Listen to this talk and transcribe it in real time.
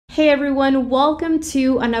Hey everyone, welcome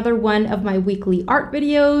to another one of my weekly art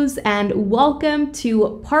videos and welcome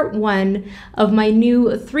to part one of my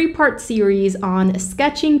new three-part series on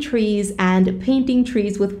sketching trees and painting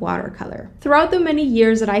trees with watercolor. Throughout the many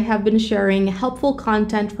years that I have been sharing helpful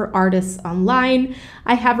content for artists online,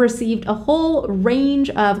 I have received a whole range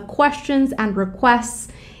of questions and requests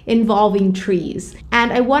involving trees.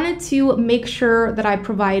 And I wanted to make sure that I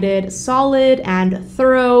provided solid and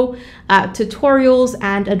thorough tutorials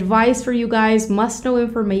and advice for you guys, must-know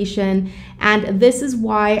information, and this is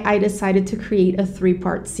why I decided to create a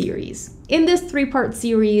three-part series. In this three-part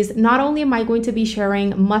series, not only am I going to be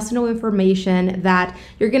sharing must-know information that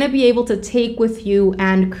you're going to be able to take with you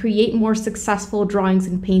and create more successful drawings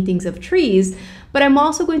and paintings of trees, but I'm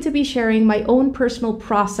also going to be sharing my own personal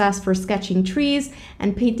process for sketching trees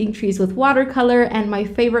and painting trees with watercolor and my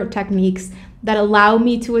favorite techniques that allow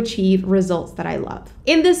me to achieve results that I love.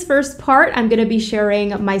 In this first part, I'm going to be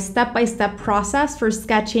sharing my step-by-step process for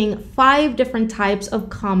sketching 5 different types of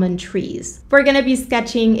common trees. We're going to be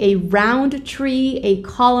sketching a round tree, a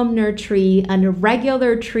columnar tree, an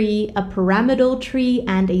irregular tree, a pyramidal tree,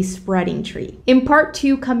 and a spreading tree. In part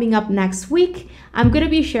 2 coming up next week, I'm going to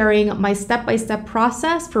be sharing my step-by-step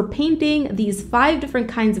process for painting these 5 different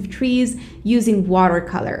kinds of trees using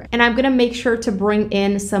watercolor. And I'm going to make sure to bring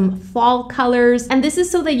in some fall colors. And this is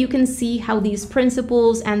so that you can see how these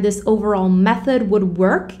principles and this overall method would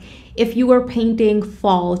work if you were painting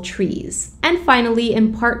fall trees. And finally,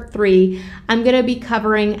 in part 3, I'm going to be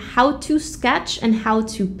covering how to sketch and how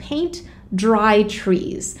to paint dry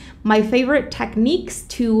trees. My favorite techniques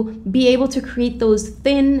to be able to create those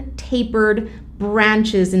thin, tapered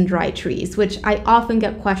branches in dry trees, which I often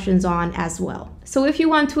get questions on as well. So if you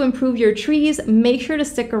want to improve your trees, make sure to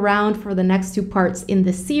stick around for the next 2 parts in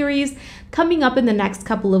this series. Coming up in the next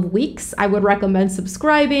couple of weeks, I would recommend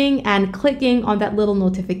subscribing and clicking on that little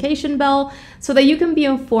notification bell so that you can be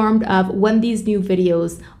informed of when these new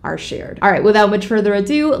videos are shared. All right, without much further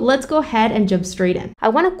ado, let's go ahead and jump straight in. I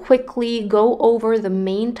want to quickly go over the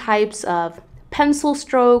main types of pencil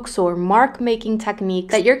strokes or mark making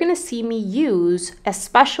techniques that you're going to see me use,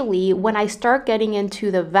 especially when I start getting into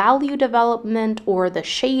the value development or the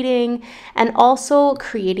shading and also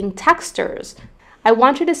creating textures. I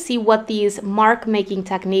want you to see what these mark making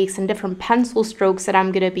techniques and different pencil strokes that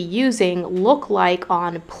I'm going to be using look like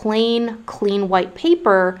on plain, clean white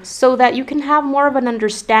paper so that you can have more of an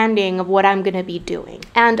understanding of what I'm going to be doing.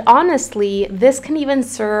 And honestly, this can even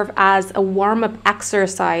serve as a warm-up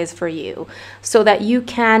exercise for you so that you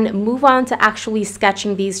can move on to actually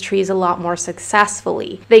sketching these trees a lot more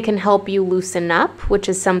successfully. They can help you loosen up, which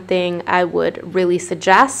is something I would really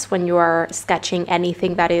suggest when you are sketching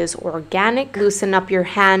anything that is organic. Loosen up your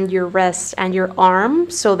hand, your wrist, and your arm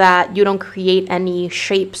so that you don't create any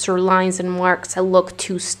shapes or lines and marks that look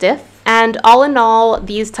too stiff. And all in all,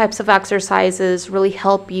 these types of exercises really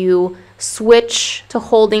help you switch to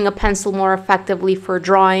holding a pencil more effectively for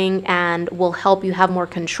drawing and will help you have more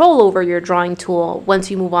control over your drawing tool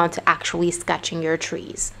once you move on to actually sketching your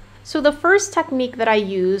trees. So the first technique that I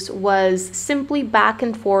used was simply back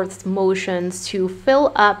and forth motions to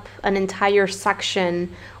fill up an entire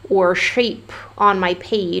section or shape on my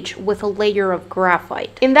page with a layer of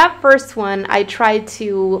graphite. In that first one, I tried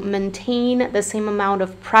to maintain the same amount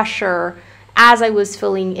of pressure as I was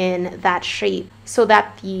filling in that shape so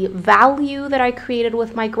that the value that I created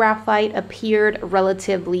with my graphite appeared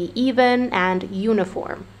relatively even and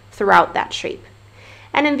uniform throughout that shape.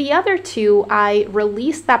 And in the other 2, I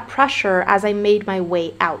released that pressure as I made my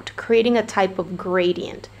way out, creating a type of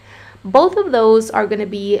gradient. Both of those are going to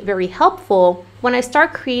be very helpful when I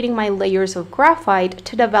start creating my layers of graphite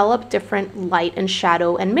to develop different light and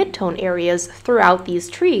shadow and midtone areas throughout these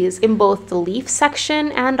trees in both the leaf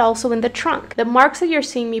section and also in the trunk. The marks that you're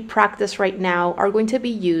seeing me practice right now are going to be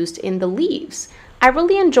used in the leaves. I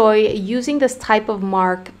really enjoy using this type of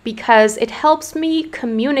mark because it helps me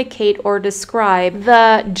communicate or describe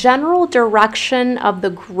the general direction of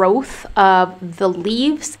the growth of the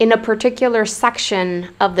leaves in a particular section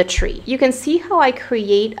of the tree. You can see how I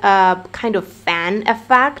create a kind of fan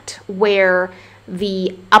effect where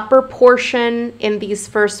the upper portion in these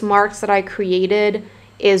first marks that I created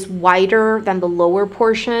is wider than the lower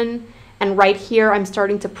portion. And right here, I'm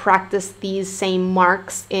starting to practice these same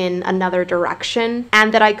marks in another direction,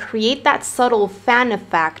 and that I create that subtle fan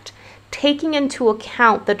effect, taking into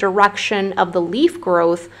account the direction of the leaf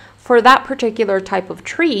growth for that particular type of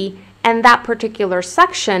tree and that particular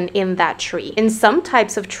section in that tree. In some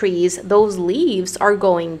types of trees, those leaves are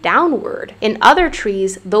going downward. In other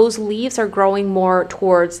trees, those leaves are growing more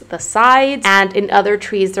towards the sides, and in other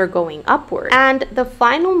trees, they're going upward. And the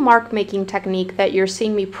final mark making technique that you're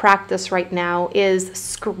seeing me practice right now is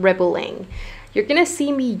scribbling. You're gonna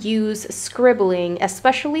see me use scribbling,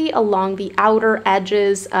 especially along the outer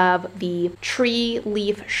edges of the tree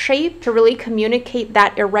leaf shape, to really communicate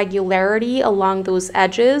that irregularity along those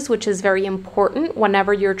edges, which is very important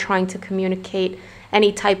whenever you're trying to communicate any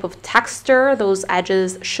type of texture. Those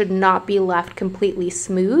edges should not be left completely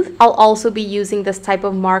smooth. I'll also be using this type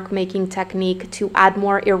of mark making technique to add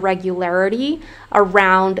more irregularity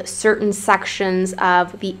around certain sections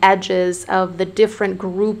of the edges of the different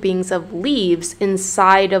groupings of leaves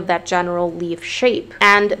inside of that general leaf shape.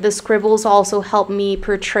 And the scribbles also help me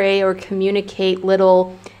portray or communicate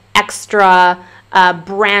little extra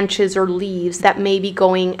branches or leaves that may be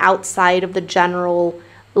going outside of the general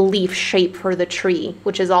leaf shape for the tree,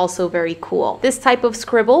 which is also very cool. This type of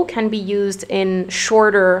scribble can be used in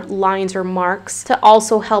shorter lines or marks to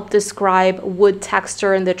also help describe wood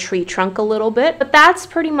texture in the tree trunk a little bit. But that's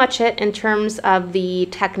pretty much it in terms of the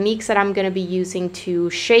techniques that I'm going to be using to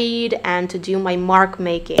shade and to do my mark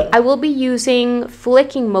making. I will be using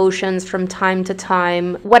flicking motions from time to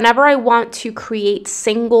time whenever I want to create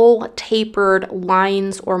single tapered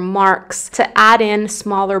lines or marks to add in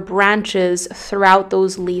smaller branches throughout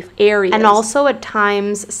those leaf areas. And also at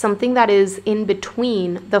times something that is in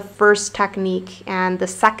between the first technique and the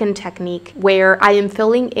second technique, where I am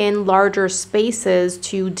filling in larger spaces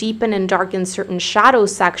to deepen and darken certain shadow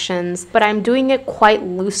sections, but I'm doing it quite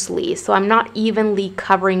loosely, so I'm not evenly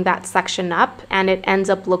covering that section up, and it ends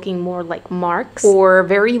up looking more like marks or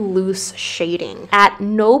very loose shading. At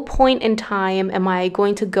no point in time am I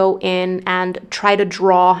going to go in and try to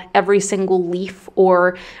draw every single leaf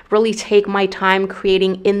or really take my time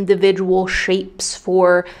creating individual shapes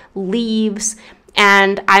for leaves.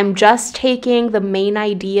 And I'm just taking the main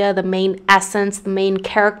idea, the main essence, the main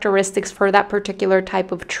characteristics for that particular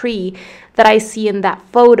type of tree that I see in that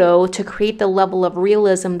photo to create the level of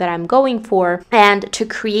realism that I'm going for, and to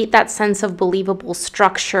create that sense of believable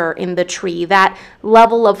structure in the tree, that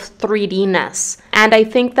level of 3D-ness. And I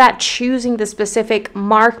think that choosing the specific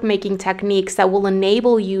mark making techniques that will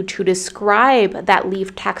enable you to describe that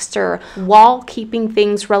leaf texture while keeping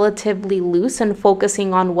things relatively loose and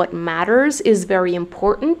focusing on what matters is very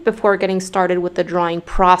important before getting started with the drawing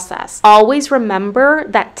process. Always remember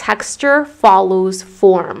that texture follows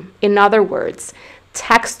form. In other words,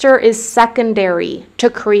 texture is secondary to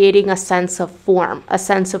creating a sense of form, a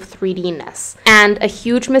sense of 3D-ness. And a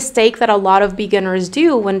huge mistake that a lot of beginners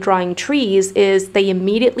do when drawing trees is they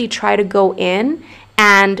immediately try to go in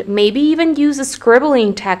and maybe even use a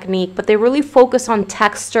scribbling technique, but they really focus on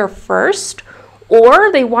texture first,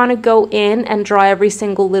 or they want to go in and draw every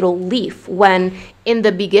single little leaf, when in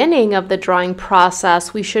the beginning of the drawing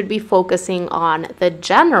process, we should be focusing on the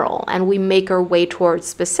general and we make our way towards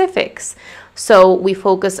specifics. So we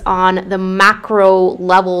focus on the macro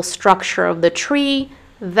level structure of the tree,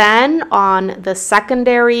 then on the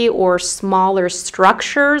secondary or smaller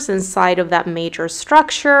structures inside of that major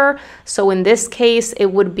structure. So in this case, it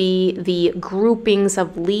would be the groupings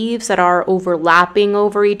of leaves that are overlapping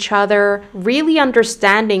over each other, really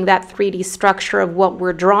understanding that 3D structure of what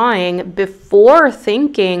we're drawing before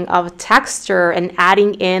thinking of texture and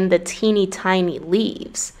adding in the teeny tiny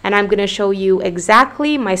leaves. And I'm going to show you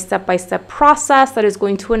exactly my step-by-step process that is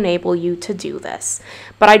going to enable you to do this.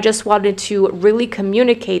 But I just wanted to really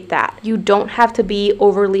communicate that you don't have to be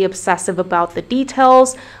overly obsessive about the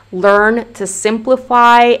details. Learn to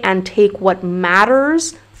simplify and take what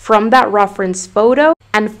matters from that reference photo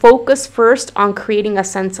and focus first on creating a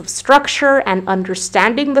sense of structure and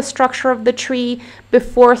understanding the structure of the tree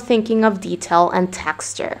before thinking of detail and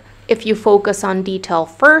texture. If you focus on detail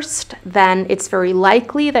first, then it's very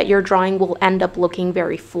likely that your drawing will end up looking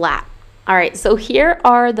very flat. All right, so here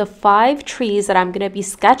are the 5 trees that I'm going to be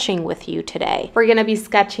sketching with you today. We're going to be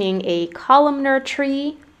sketching a columnar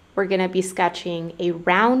tree, we're going to be sketching a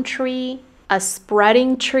round tree, a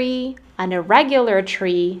spreading tree, an irregular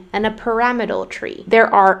tree, and a pyramidal tree.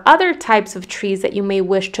 There are other types of trees that you may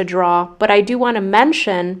wish to draw, but I do want to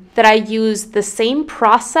mention that I use the same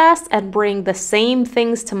process and bring the same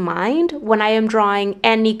things to mind when I am drawing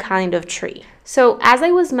any kind of tree. So as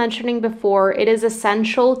I was mentioning before, it is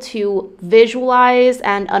essential to visualize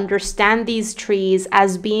and understand these trees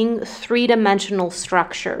as being three-dimensional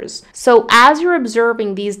structures. So as you're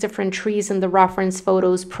observing these different trees in the reference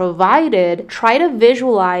photos provided, try to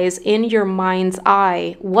visualize in your mind's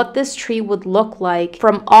eye what this tree would look like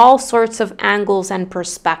from all sorts of angles and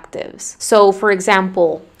perspectives. So for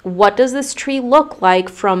example, what does this tree look like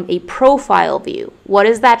from a profile view? What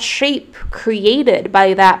is that shape created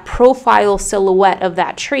by that profile silhouette of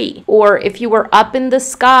that tree? Or if you were up in the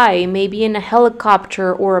sky, maybe in a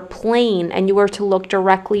helicopter or a plane, and you were to look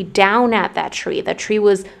directly down at that tree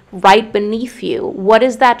was right beneath you. What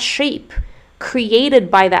is that shape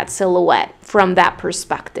created by that silhouette from that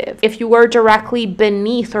perspective? If you were directly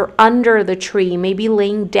beneath or under the tree, maybe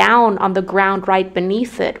laying down on the ground right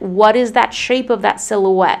beneath it, what is that shape of that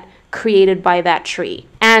silhouette created by that tree?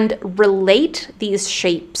 And relate these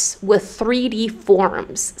shapes with 3D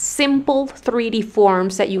forms, simple 3D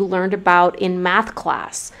forms that you learned about in math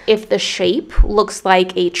class. If the shape looks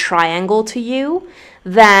like a triangle to you,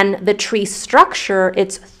 then the tree structure,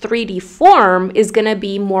 its 3D form, is going to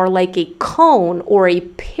be more like a cone or a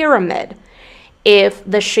pyramid. If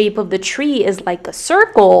the shape of the tree is like a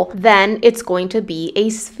circle, then it's going to be a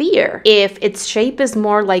sphere. If its shape is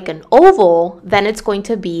more like an oval, then it's going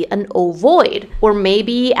to be an ovoid. Or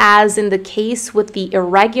maybe, as in the case with the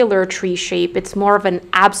irregular tree shape, it's more of an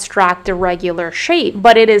abstract irregular shape,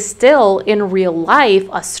 but it is still in real life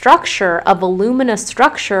a structure, a voluminous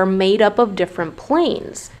structure made up of different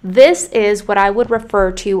planes. This is what I would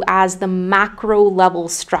refer to as the macro level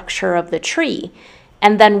structure of the tree.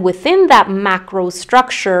 And then within that macro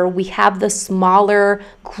structure, we have the smaller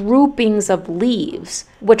groupings of leaves,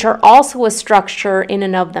 which are also a structure in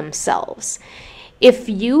and of themselves. If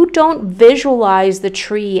you don't visualize the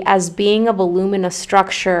tree as being a voluminous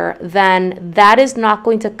structure, then that is not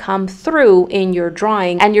going to come through in your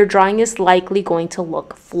drawing, and your drawing is likely going to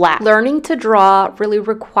look flat. Learning to draw really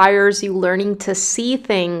requires you learning to see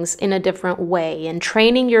things in a different way and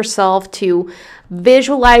training yourself to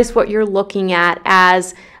visualize what you're looking at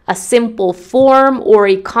as a simple form or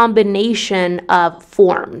a combination of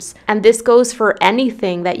forms. And this goes for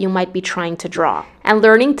anything that you might be trying to draw. And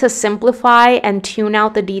learning to simplify and tune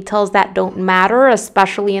out the details that don't matter,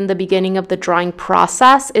 especially in the beginning of the drawing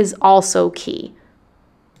process, is also key.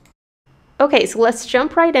 Okay, so let's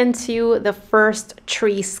jump right into the first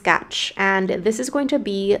tree sketch. And this is going to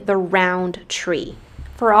be the round tree.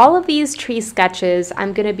 For all of these tree sketches,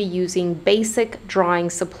 I'm going to be using basic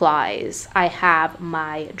drawing supplies. I have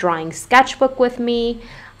my drawing sketchbook with me.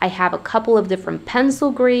 I have a couple of different pencil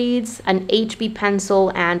grades, an HB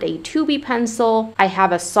pencil and a 2B pencil. I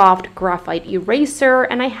have a soft graphite eraser,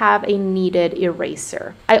 and I have a kneaded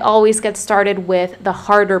eraser. I always get started with the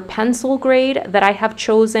harder pencil grade that I have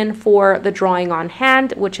chosen for the drawing on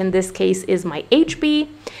hand, which in this case is my HB.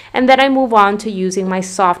 And then I move on to using my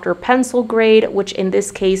softer pencil grade, which in this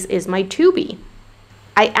case is my 2B.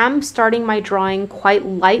 I am starting my drawing quite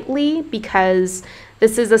lightly because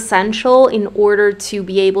this is essential in order to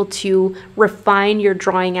be able to refine your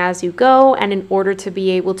drawing as you go and in order to be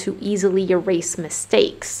able to easily erase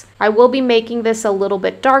mistakes. I will be making this a little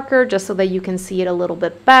bit darker just so that you can see it a little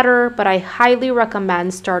bit better, but I highly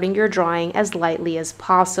recommend starting your drawing as lightly as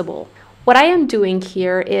possible. What I am doing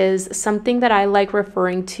here is something that I like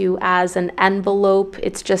referring to as an envelope.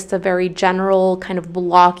 It's just a very general kind of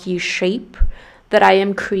blocky shape that I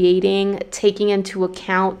am creating, taking into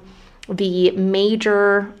account the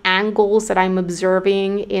major angles that I'm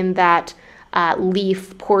observing in that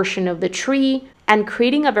leaf portion of the tree and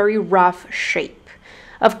creating a very rough shape.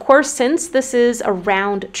 Of course, since this is a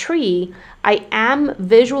round tree, I am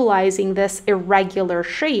visualizing this irregular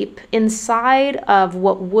shape inside of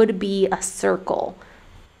what would be a circle.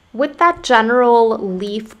 With that general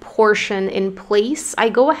leaf portion in place, I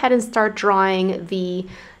go ahead and start drawing the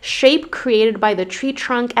shape created by the tree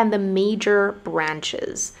trunk and the major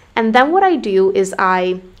branches. And then what I do is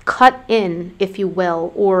I cut in, if you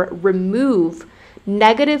will, or remove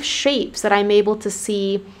negative shapes that I'm able to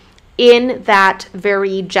see in that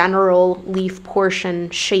very general leaf portion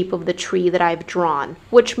shape of the tree that I've drawn,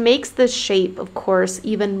 which makes this shape, of course,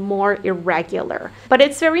 even more irregular. But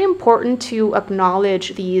it's very important to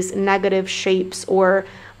acknowledge these negative shapes or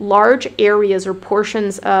large areas or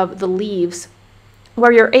portions of the leaves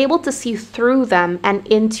where you're able to see through them and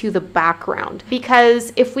into the background.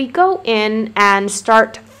 Because if we go in and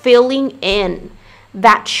start filling in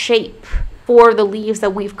that shape for the leaves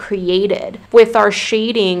that we've created with our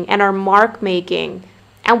shading and our mark making,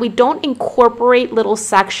 and we don't incorporate little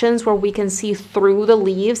sections where we can see through the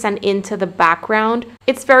leaves and into the background,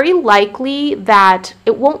 it's very likely that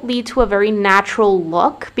it won't lead to a very natural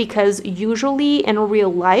look, because usually in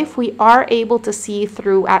real life we are able to see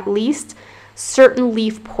through at least certain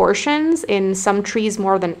leaf portions, in some trees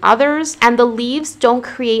more than others, and the leaves don't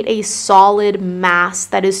create a solid mass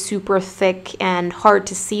that is super thick and hard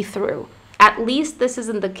to see through. At least this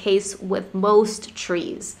isn't the case with most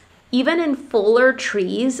trees. Even in fuller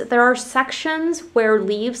trees, there are sections where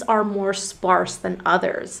leaves are more sparse than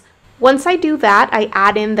others. Once I do that, I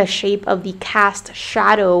add in the shape of the cast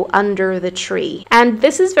shadow under the tree. And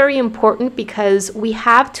this is very important because we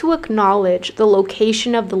have to acknowledge the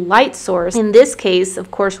location of the light source. In this case, of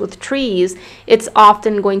course, with trees, it's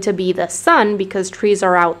often going to be the sun because trees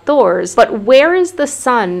are outdoors. But where is the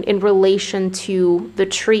sun in relation to the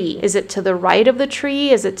tree? Is it to the right of the tree?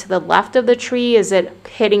 Is it to the left of the tree? Is it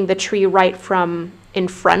hitting the tree right from in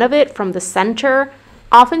front of it, from the center?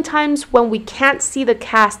 Oftentimes, when we can't see the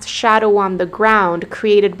cast shadow on the ground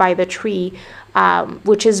created by the tree,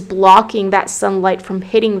 which is blocking that sunlight from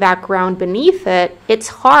hitting that ground beneath it, it's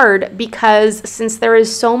hard because since there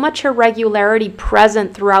is so much irregularity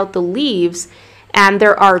present throughout the leaves, and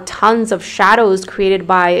there are tons of shadows created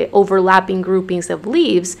by overlapping groupings of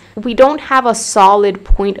leaves, we don't have a solid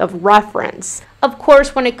point of reference. Of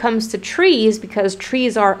course, when it comes to trees, because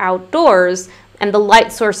trees are outdoors, and the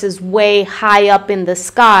light source is way high up in the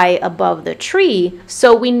sky above the tree,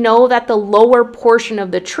 so we know that the lower portion of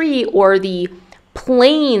the tree, or the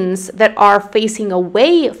planes that are facing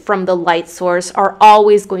away from the light source, are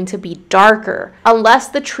always going to be darker. Unless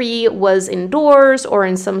the tree was indoors or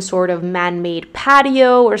in some sort of man-made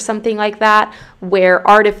patio or something like that, where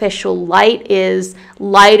artificial light is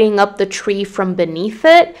lighting up the tree from beneath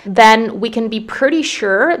it, then we can be pretty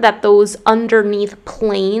sure that those underneath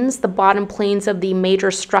planes, the bottom planes of the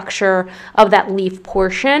major structure of that leaf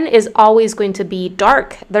portion, is always going to be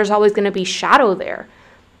dark. There's always going to be shadow there.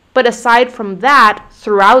 But aside from that,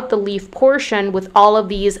 throughout the leaf portion with all of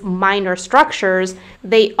these minor structures,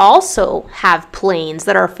 they also have planes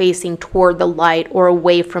that are facing toward the light or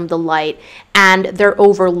away from the light, and they're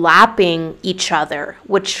overlapping each other,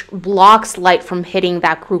 which blocks light from hitting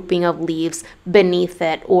that grouping of leaves beneath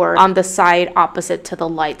it or on the side opposite to the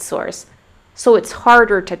light source. So it's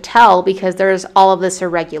harder to tell because there's all of this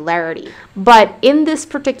irregularity. But in this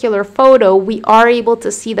particular photo, we are able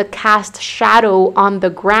to see the cast shadow on the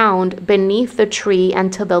ground beneath the tree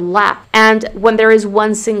and to the left. And when there is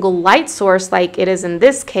one single light source, like it is in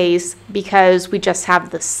this case, because we just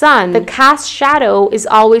have the sun, the cast shadow is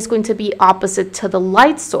always going to be opposite to the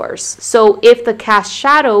light source. So if the cast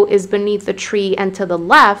shadow is beneath the tree and to the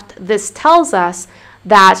left, this tells us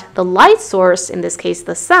that the light source, in this case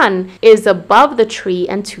the sun, is above the tree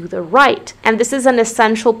and to the right. And this is an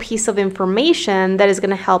essential piece of information that is going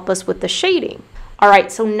to help us with the shading. All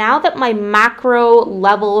right, so now that my macro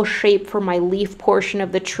level shape for my leaf portion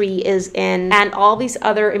of the tree is in, and all these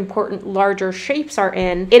other important larger shapes are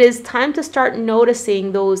in, it is time to start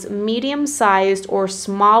noticing those medium-sized or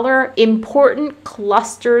smaller important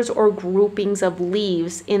clusters or groupings of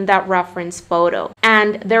leaves in that reference photo.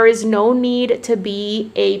 And there is no need to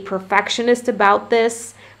be a perfectionist about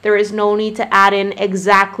this. There is no need to add in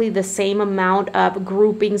exactly the same amount of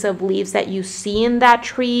groupings of leaves that you see in that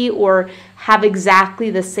tree, or have exactly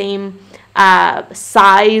the same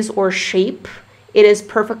size or shape. It is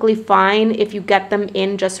perfectly fine if you get them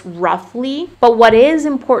in just roughly. But what is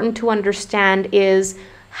important to understand is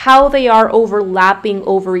how they are overlapping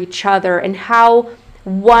over each other, and how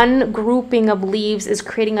one grouping of leaves is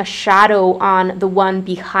creating a shadow on the one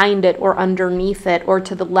behind it or underneath it or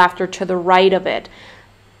to the left or to the right of it.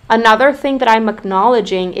 Another thing that I'm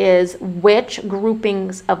acknowledging is which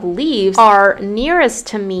groupings of leaves are nearest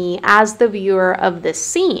to me as the viewer of this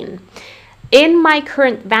scene. In my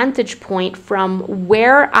current vantage point from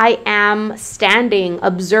where I am standing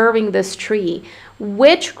observing this tree,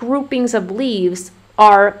 which groupings of leaves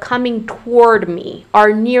are coming toward me,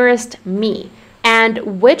 are nearest me,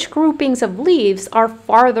 and which groupings of leaves are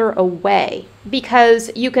farther away.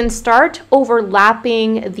 Because you can start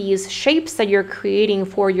overlapping these shapes that you're creating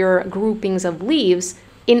for your groupings of leaves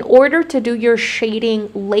in order to do your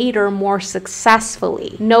shading later more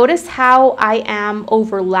successfully. Notice how I am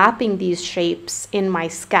overlapping these shapes in my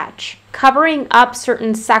sketch, covering up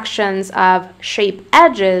certain sections of shape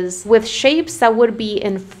edges with shapes that would be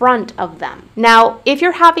in front of them. Now, if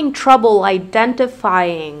you're having trouble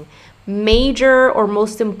identifying major or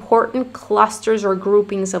most important clusters or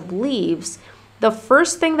groupings of leaves, the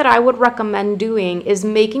first thing that I would recommend doing is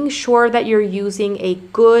making sure that you're using a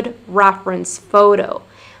good reference photo.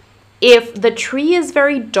 If the tree is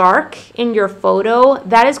very dark in your photo,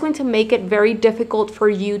 that is going to make it very difficult for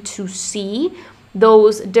you to see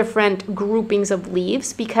those different groupings of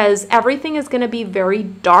leaves because everything is going to be very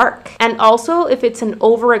dark. And also, if it's an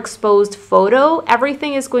overexposed photo,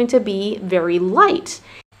 everything is going to be very light.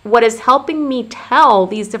 What is helping me tell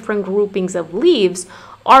these different groupings of leaves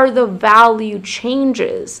are the value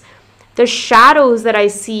changes. The shadows that I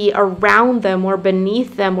see around them or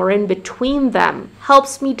beneath them or in between them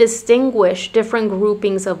helps me distinguish different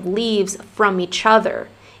groupings of leaves from each other.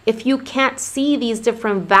 If you can't see these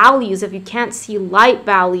different values, if you can't see light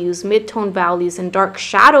values, mid-tone values, and dark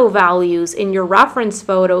shadow values in your reference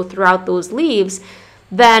photo throughout those leaves,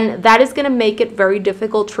 then that is going to make it very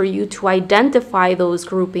difficult for you to identify those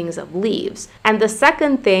groupings of leaves. And the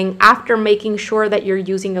second thing, after making sure that you're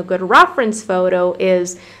using a good reference photo,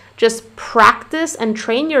 is just practice and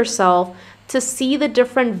train yourself to see the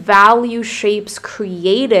different value shapes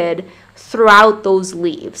created throughout those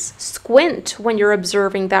leaves. Squint when you're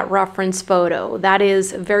observing that reference photo. That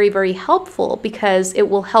is very, very helpful because it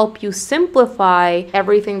will help you simplify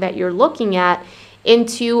everything that you're looking at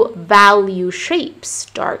into value shapes,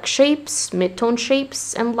 dark shapes, mid-tone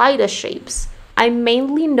shapes, and lightest shapes. I'm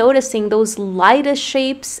mainly noticing those lightest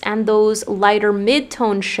shapes and those lighter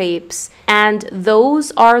mid-tone shapes, and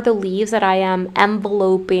those are the leaves that I am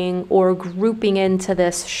enveloping or grouping into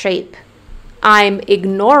this shape. I'm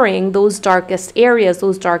ignoring those darkest areas,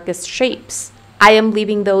 those darkest shapes. I am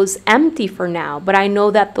leaving those empty for now, but I know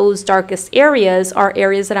that those darkest areas are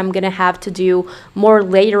areas that I'm going to have to do more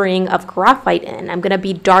layering of graphite in. I'm going to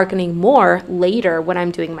be darkening more later when I'm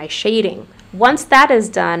doing my shading. Once that is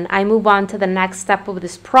done, I move on to the next step of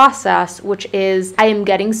this process, which is I am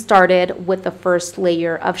getting started with the first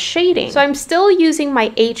layer of shading. So I'm still using my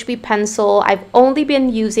HB pencil. I've only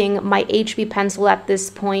been using my HB pencil at this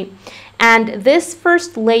point. And this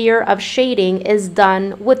first layer of shading is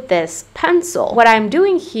done with this pencil. What I'm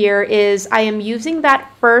doing here is I am using that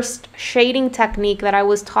first shading technique that I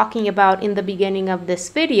was talking about in the beginning of this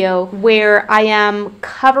video, where I am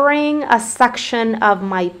covering a section of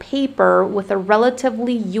my paper with a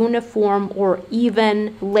relatively uniform or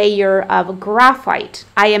even layer of graphite.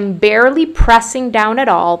 I am barely pressing down at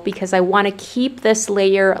all because I want to keep this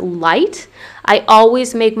layer light. I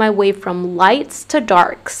always make my way from lights to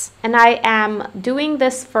darks. And I am doing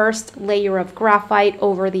this first layer of graphite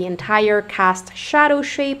over the entire cast shadow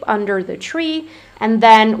shape under the tree. And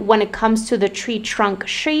then when it comes to the tree trunk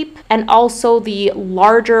shape and also the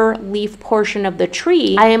larger leaf portion of the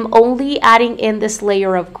tree, I am only adding in this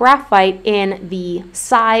layer of graphite in the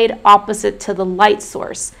side opposite to the light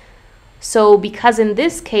source. So because in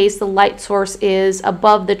this case, the light source is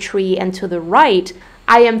above the tree and to the right,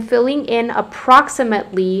 I am filling in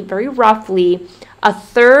approximately, very roughly, a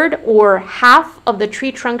third or half of the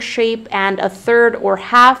tree trunk shape and a third or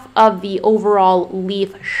half of the overall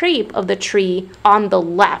leaf shape of the tree on the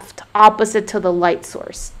left, opposite to the light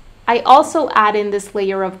source. I also add in this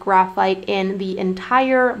layer of graphite in the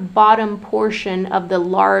entire bottom portion of the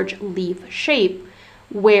large leaf shape,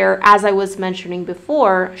 where, as I was mentioning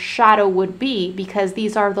before, shadow would be, because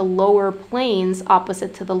these are the lower planes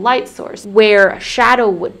opposite to the light source, where shadow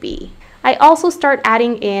would be. I also start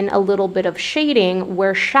adding in a little bit of shading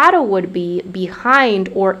where shadow would be behind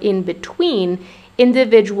or in between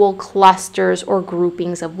individual clusters or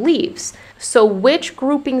groupings of leaves. So which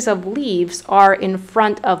groupings of leaves are in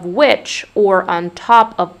front of which or on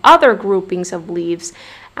top of other groupings of leaves,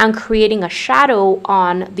 and creating a shadow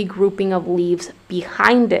on the grouping of leaves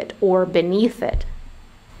behind it or beneath it.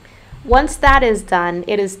 Once that is done,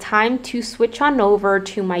 it is time to switch on over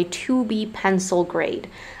to my 2B pencil grade.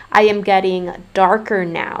 I am getting darker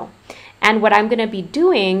now. And what I'm going to be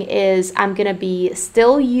doing is I'm going to be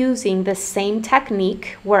still using the same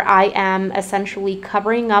technique where I am essentially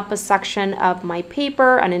covering up a section of my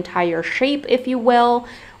paper, an entire shape, if you will,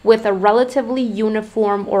 with a relatively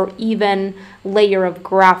uniform or even layer of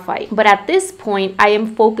graphite. But at this point, I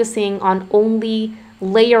am focusing on only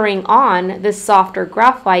layering on this softer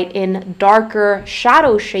graphite in darker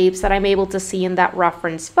shadow shapes that I'm able to see in that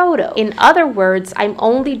reference photo. In other words, I'm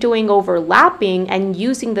only doing overlapping and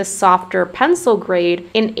using the softer pencil grade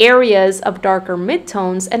in areas of darker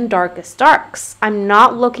midtones and darkest darks. I'm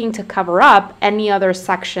not looking to cover up any other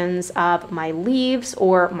sections of my leaves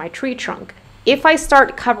or my tree trunk. If I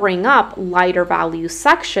start covering up lighter value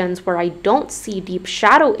sections where I don't see deep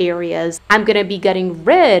shadow areas, I'm going to be getting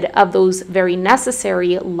rid of those very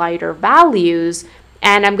necessary lighter values,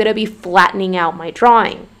 and I'm going to be flattening out my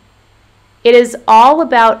drawing. It is all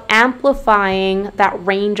about amplifying that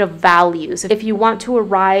range of values. If you want to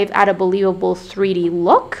arrive at a believable 3D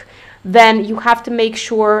look, then you have to make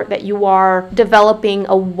sure that you are developing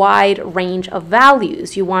a wide range of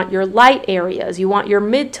values. You want your light areas, you want your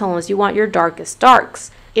midtones, you want your darkest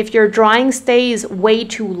darks. If your drawing stays way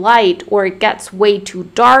too light or it gets way too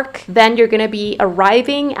dark, then you're going to be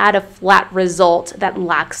arriving at a flat result that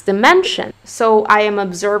lacks dimension. So I am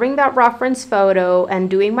observing that reference photo and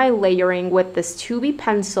doing my layering with this 2B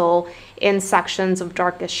pencil in sections of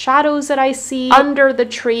darkest shadows that I see under the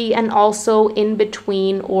tree and also in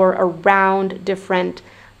between or around different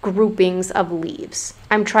groupings of leaves.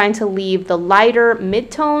 I'm trying to leave the lighter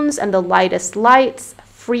midtones and the lightest lights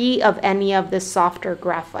free of any of this softer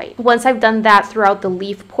graphite. Once I've done that throughout the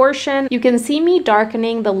leaf portion, you can see me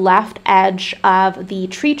darkening the left edge of the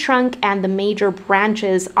tree trunk and the major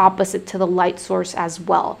branches opposite to the light source as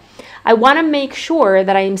well. I want to make sure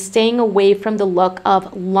that I am staying away from the look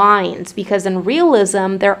of lines, because in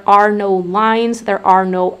realism, there are no lines, there are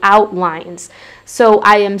no outlines. So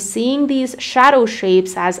I am seeing these shadow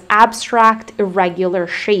shapes as abstract, irregular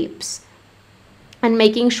shapes, and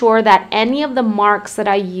making sure that any of the marks that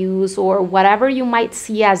I use or whatever you might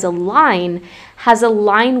see as a line has a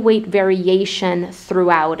line weight variation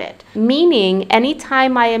throughout it. Meaning,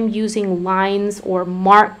 anytime I am using lines or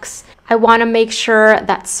marks, I want to make sure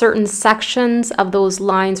that certain sections of those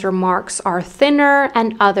lines or marks are thinner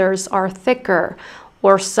and others are thicker,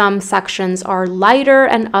 or some sections are lighter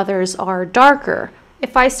and others are darker.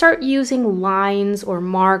 If I start using lines or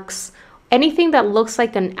marks, anything that looks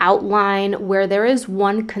like an outline where there is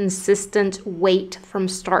one consistent weight from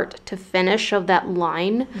start to finish of that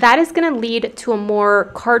line, that is going to lead to a more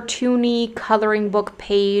cartoony, coloring book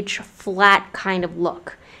page, flat kind of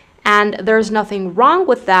look. And there's nothing wrong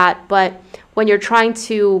with that, but when you're trying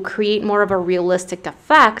to create more of a realistic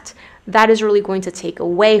effect, that is really going to take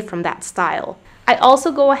away from that style. I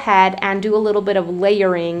also go ahead and do a little bit of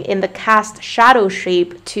layering in the cast shadow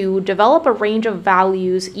shape to develop a range of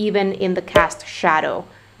values even in the cast shadow.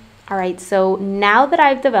 Alright, so now that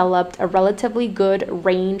I've developed a relatively good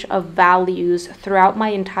range of values throughout my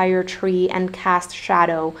entire tree and cast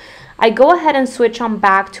shadow, I go ahead and switch on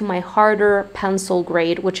back to my harder pencil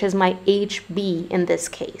grade, which is my HB in this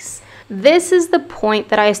case. This is the point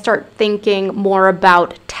that I start thinking more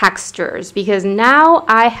about textures, because now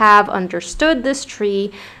I have understood this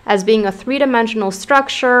tree as being a three-dimensional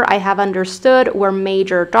structure. I have understood where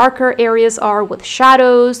major darker areas are with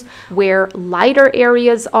shadows, where lighter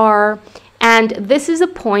areas are, and this is a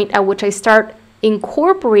point at which I start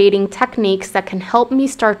incorporating techniques that can help me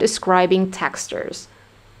start describing textures.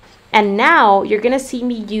 And now you're going to see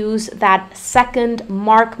me use that second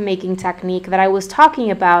mark making technique that I was talking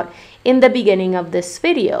about in the beginning of this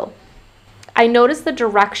video. I noticed the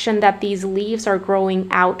direction that these leaves are growing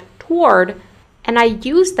out toward, and I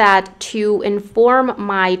use that to inform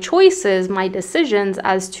my choices, my decisions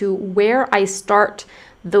as to where I start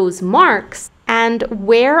those marks and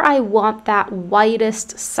where I want that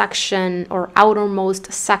widest section or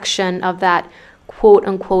outermost section of that quote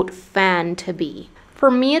unquote fan to be. For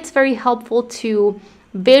me, it's very helpful to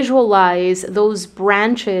visualize those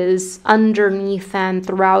branches underneath and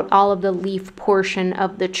throughout all of the leaf portion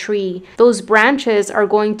of the tree. Those branches are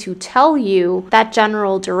going to tell you that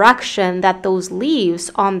general direction that those leaves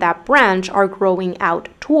on that branch are growing out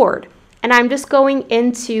toward. And I'm just going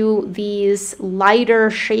into these lighter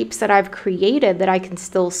shapes that I've created that I can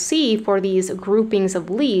still see for these groupings of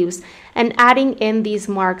leaves and adding in these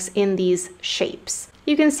marks in these shapes.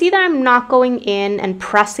 You can see that I'm not going in and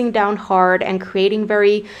pressing down hard and creating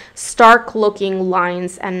very stark looking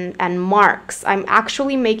lines and marks. I'm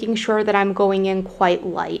actually making sure that I'm going in quite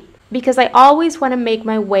light, because I always want to make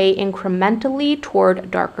my way incrementally toward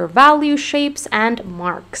darker value shapes and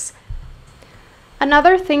marks.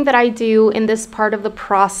 Another thing that I do in this part of the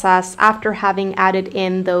process, after having added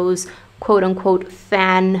in those quote-unquote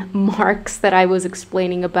fan marks that I was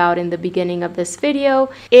explaining about in the beginning of this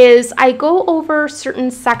video, is I go over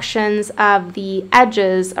certain sections of the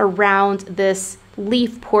edges around this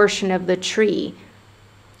leaf portion of the tree,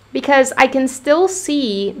 because I can still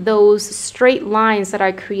see those straight lines that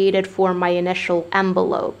I created for my initial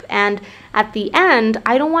envelope, and at the end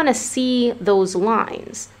I don't want to see those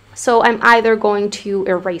lines. So I'm either going to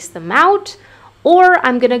erase them out, or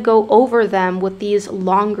I'm going to go over them with these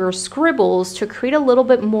longer scribbles to create a little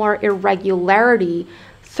bit more irregularity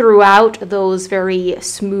throughout those very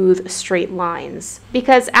smooth straight lines.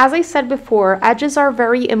 Because as I said before, edges are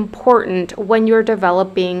very important when you're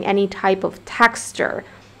developing any type of texture.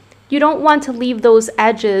 You don't want to leave those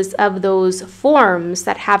edges of those forms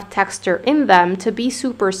that have texture in them to be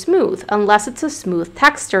super smooth, unless it's a smooth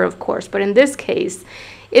texture, of course. But in this case,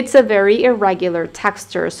 it's a very irregular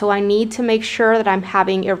texture, so I need to make sure that I'm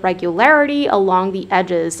having irregularity along the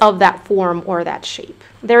edges of that form or that shape.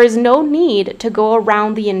 There is no need to go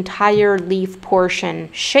around the entire leaf portion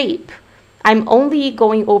shape. I'm only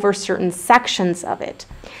going over certain sections of it.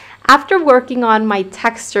 After working on my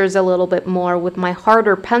textures a little bit more with my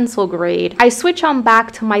harder pencil grade, I switch on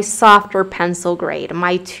back to my softer pencil grade,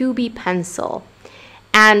 my 2B pencil.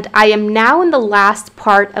 And I am now in the last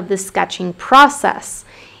part of the sketching process.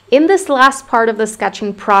 In this last part of the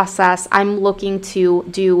sketching process, I'm looking to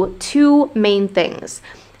do two main things.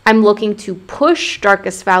 I'm looking to push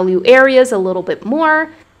darkest value areas a little bit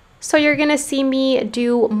more. So you're gonna see me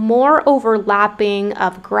do more overlapping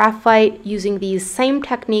of graphite using these same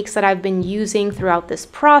techniques that I've been using throughout this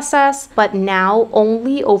process, but now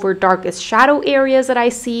only over darkest shadow areas that I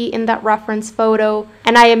see in that reference photo.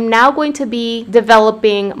 And I am now going to be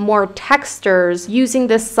developing more textures using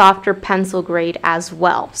this softer pencil grade as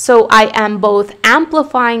well. So I am both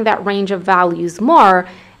amplifying that range of values more,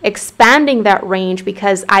 expanding that range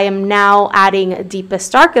because I am now adding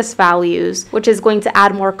deepest, darkest values, which is going to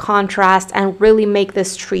add more contrast and really make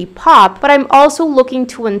this tree pop. But I'm also looking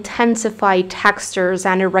to intensify textures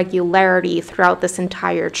and irregularity throughout this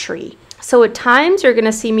entire tree. So at times you're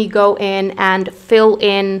gonna see me go in and fill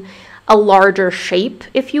in a larger shape,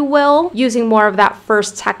 if you will, using more of that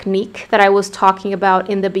first technique that I was talking about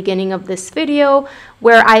in the beginning of this video,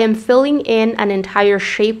 where I am filling in an entire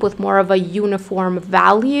shape with more of a uniform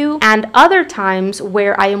value, and other times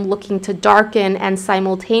where I am looking to darken and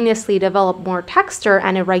simultaneously develop more texture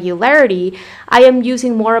and irregularity, I am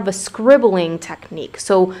using more of a scribbling technique,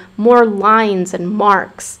 so more lines and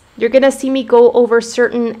marks. You're gonna see me go over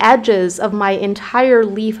certain edges of my entire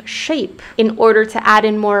leaf shape in order to add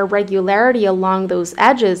in more irregularity along those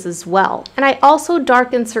edges as well. And I also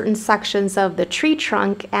darken certain sections of the tree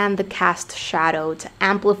trunk and the cast shadow to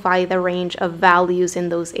amplify the range of values in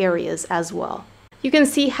those areas as well. You can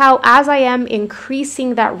see how as I am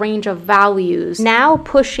increasing that range of values, now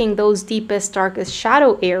pushing those deepest, darkest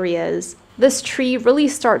shadow areas, this tree really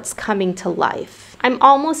starts coming to life. I'm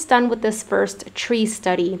almost done with this first tree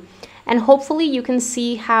study, and hopefully you can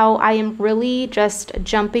see how I am really just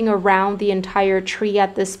jumping around the entire tree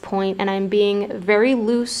at this point, and I'm being very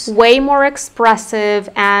loose, way more expressive,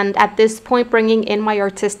 and at this point bringing in my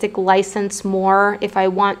artistic license more if I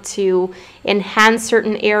want to enhance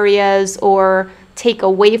certain areas or take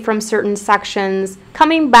away from certain sections,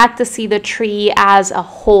 coming back to see the tree as a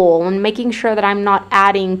whole and making sure that I'm not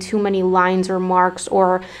adding too many lines or marks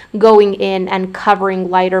or going in and covering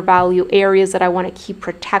lighter value areas that I want to keep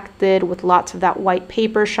protected with lots of that white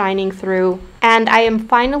paper shining through. And I am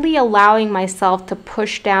finally allowing myself to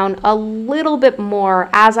push down a little bit more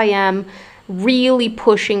as I am really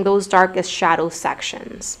pushing those darkest shadow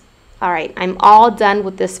sections. All right, I'm all done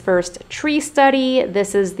with this first tree study.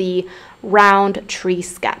 This is the round tree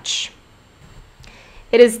sketch.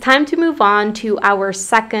 It is time to move on to our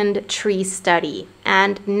second tree study.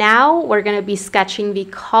 And now we're going to be sketching the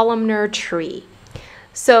columnar tree.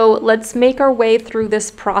 So let's make our way through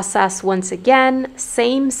this process once again.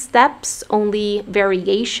 Same steps, only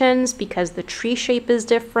variations because the tree shape is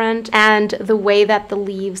different and the way that the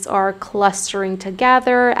leaves are clustering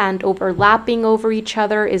together and overlapping over each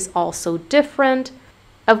other is also different.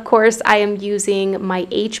 Of course, I am using my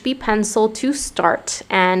HB pencil to start,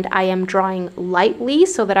 and I am drawing lightly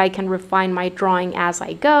so that I can refine my drawing as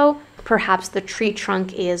I go. Perhaps the tree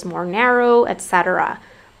trunk is more narrow, etc.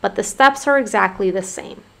 But the steps are exactly the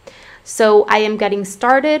same. So I am getting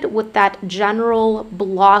started with that general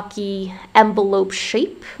blocky envelope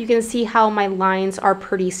shape. You can see how my lines are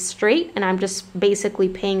pretty straight, and I'm just basically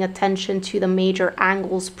paying attention to the major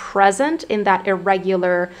angles present in that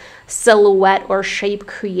irregular silhouette or shape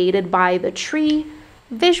created by the tree,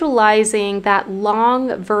 visualizing that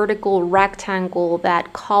long vertical rectangle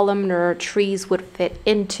that columnar trees would fit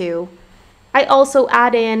into. I also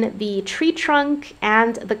add in the tree trunk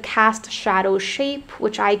and the cast shadow shape,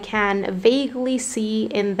 which I can vaguely see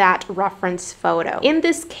in that reference photo. In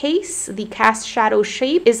this case, the cast shadow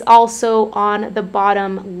shape is also on the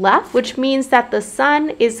bottom left, which means that the sun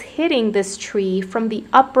is hitting this tree from the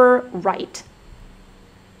upper right.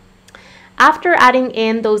 After adding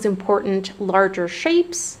in those important larger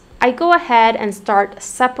shapes, I go ahead and start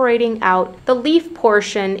separating out the leaf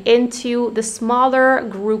portion into the smaller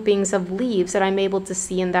groupings of leaves that I'm able to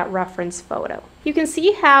see in that reference photo. You can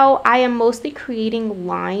see how I am mostly creating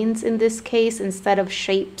lines in this case instead of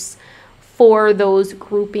shapes for those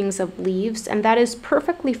groupings of leaves, and that is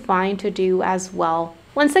perfectly fine to do as well.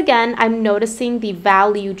 Once again, I'm noticing the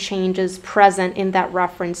value changes present in that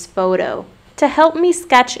reference photo to help me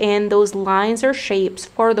sketch in those lines or shapes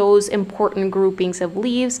for those important groupings of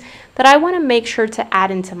leaves that I want to make sure to add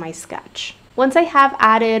into my sketch. Once I have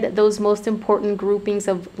added those most important groupings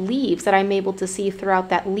of leaves that I'm able to see throughout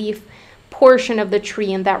that leaf portion of the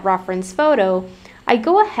tree in that reference photo, I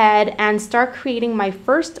go ahead and start creating my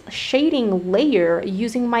first shading layer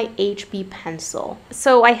using my HB pencil.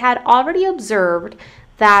 So I had already observed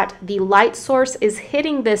that the light source is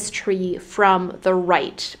hitting this tree from the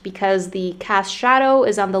right because the cast shadow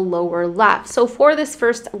is on the lower left. So for this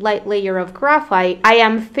first light layer of graphite, I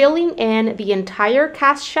am filling in the entire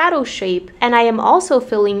cast shadow shape, and I am also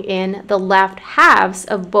filling in the left halves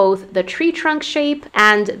of both the tree trunk shape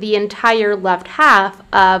and the entire left half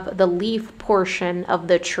of the leaf portion of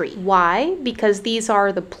the tree. Why? Because these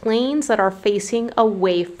are the planes that are facing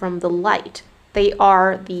away from the light. They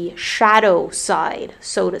are the shadow side,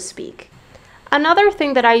 so to speak. Another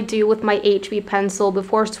thing that I do with my HB pencil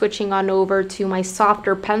before switching on over to my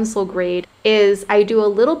softer pencil grade is I do a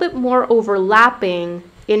little bit more overlapping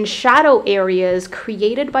in shadow areas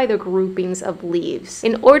created by the groupings of leaves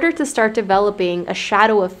in order to start developing a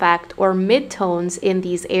shadow effect or midtones in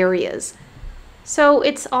these areas. So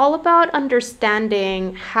it's all about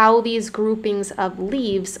understanding how these groupings of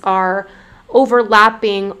leaves are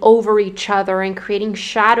overlapping over each other and creating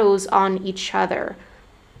shadows on each other.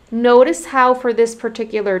 Notice how for this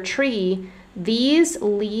particular tree, these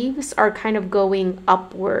leaves are kind of going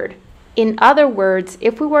upward. In other words,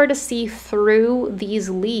 if we were to see through these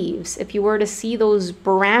leaves, if you were to see those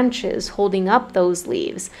branches holding up those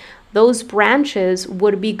leaves, those branches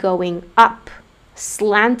would be going up,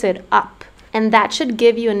 slanted up. And that should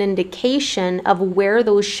give you an indication of where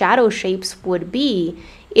those shadow shapes would be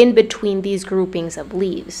in between these groupings of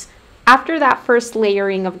leaves. After that first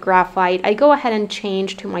layering of graphite, I go ahead and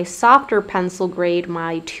change to my softer pencil grade,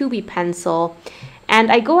 my 2B pencil, and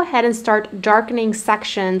I go ahead and start darkening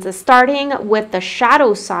sections, starting with the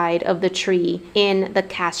shadow side of the tree in the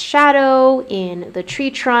cast shadow, in the tree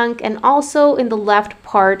trunk, and also in the left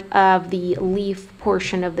part of the leaf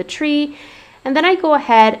portion of the tree. And then I go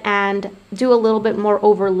ahead and do a little bit more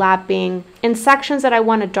overlapping in sections that I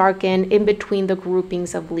want to darken in between the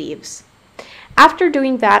groupings of leaves. After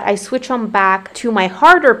doing that, I switch on back to my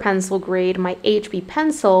harder pencil grade, my HB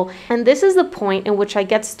pencil, and this is the point in which I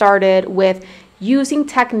get started with using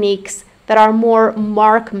techniques that are more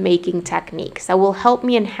mark-making techniques that will help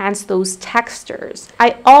me enhance those textures.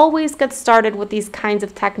 I always get started with these kinds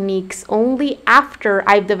of techniques only after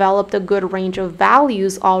I've developed a good range of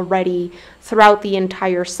values already throughout the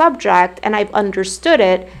entire subject and I've understood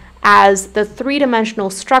it as the three-dimensional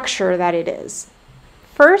structure that it is.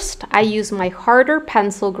 First, I use my harder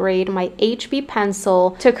pencil grade, my HB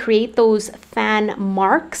pencil, to create those fan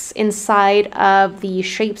marks inside of the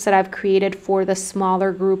shapes that I've created for the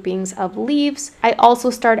smaller groupings of leaves. I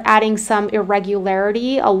also start adding some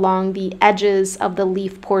irregularity along the edges of the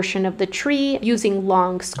leaf portion of the tree using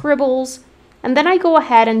long scribbles. And then I go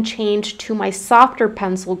ahead and change to my softer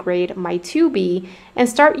pencil grade, my 2B, and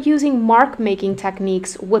start using mark making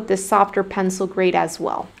techniques with this softer pencil grade as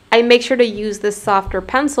well. I make sure to use this softer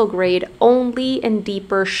pencil grade only in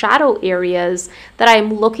deeper shadow areas that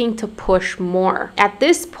I'm looking to push more. At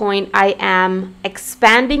this point, I am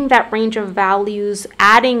expanding that range of values,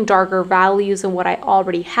 adding darker values in what I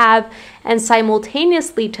already have, and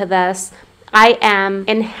simultaneously to this, I am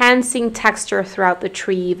enhancing texture throughout the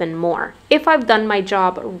tree even more. If I've done my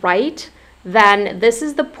job right, then this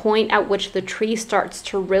is the point at which the tree starts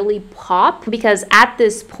to really pop, because at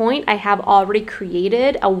this point I have already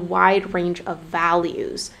created a wide range of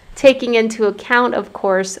values, taking into account, of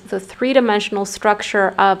course, the three-dimensional structure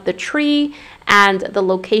of the tree and the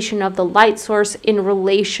location of the light source in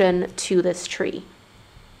relation to this tree.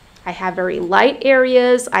 I have very light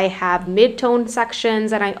areas, I have mid-tone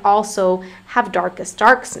sections, and I also have darkest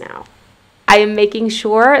darks now. I am making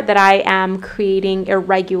sure that I am creating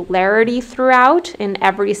irregularity throughout in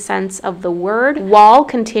every sense of the word, while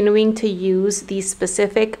continuing to use these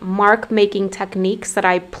specific mark-making techniques that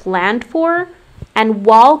I planned for, and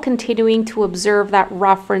while continuing to observe that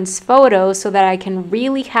reference photo so that I can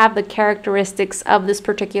really have the characteristics of this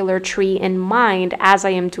particular tree in mind as I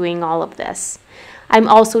am doing all of this. I'm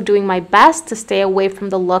also doing my best to stay away from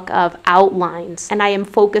the look of outlines, and I am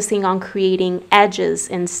focusing on creating edges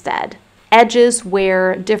instead. Edges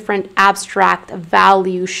where different abstract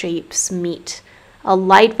value shapes meet. A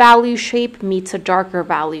light value shape meets a darker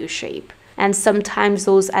value shape. and sometimes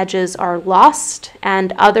those edges are lost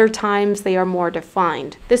and other times they are more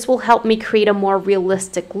defined. This will help me create a more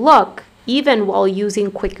realistic look even while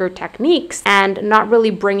using quicker techniques and not really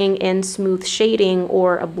bringing in smooth shading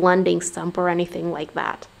or a blending stump or anything like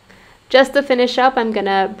that. Just to finish up, I'm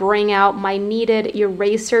gonna bring out my kneaded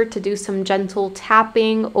eraser to do some gentle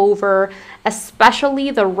tapping over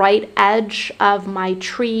especially the right edge of my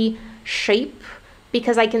tree shape,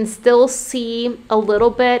 because I can still see a little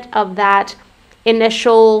bit of that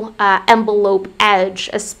initial envelope edge,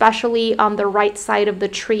 especially on the right side of the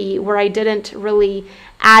tree where I didn't really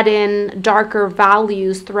add in darker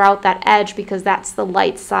values throughout that edge because that's the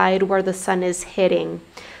light side where the sun is hitting.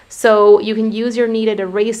 So you can use your kneaded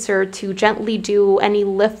eraser to gently do any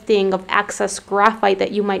lifting of excess graphite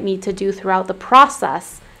that you might need to do throughout the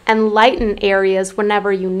process and lighten areas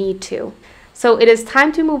whenever you need to. So it is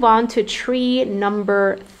time to move on to tree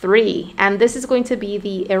number 3, and this is going to be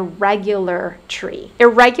the irregular tree.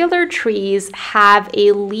 Irregular trees have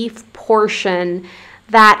a leaf portion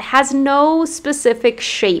that has no specific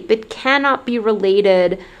shape. It cannot be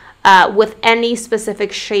related with any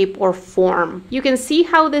specific shape or form. You can see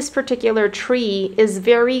how this particular tree is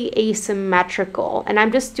very asymmetrical, and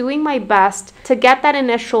I'm just doing my best to get that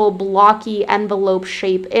initial blocky envelope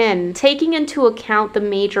shape in, taking into account the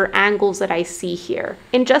major angles that I see here.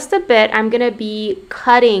 In just a bit, I'm going to be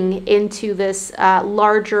cutting into this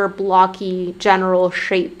larger blocky general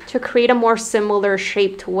shape to create a more similar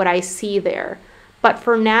shape to what I see there. But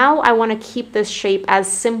for now, I want to keep this shape as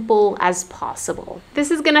simple as possible.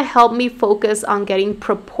 This is going to help me focus on getting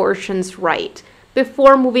proportions right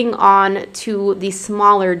before moving on to the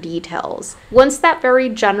smaller details. Once that very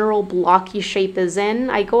general blocky shape is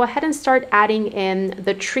in, I go ahead and start adding in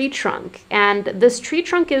the tree trunk. And this tree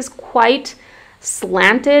trunk is quite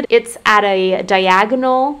slanted. It's at a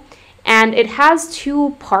diagonal, and it has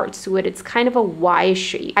 2 parts to it. It's kind of a Y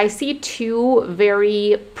shape. I see 2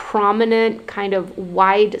 very prominent kind of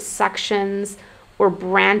wide sections or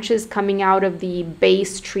branches coming out of the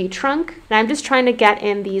base tree trunk. And I'm just trying to get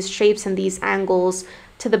in these shapes and these angles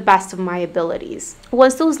to the best of my abilities.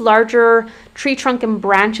 Once those larger tree trunk and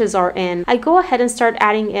branches are in, I go ahead and start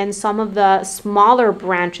adding in some of the smaller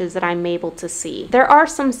branches that I'm able to see. There are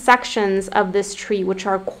some sections of this tree which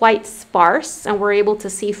are quite sparse, and we're able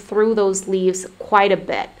to see through those leaves quite a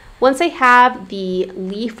bit. Once I have the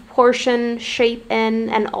leaf portion shape in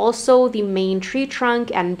and also the main tree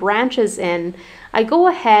trunk and branches in, I go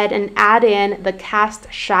ahead and add in the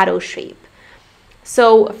cast shadow shape.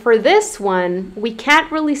 So for this one, we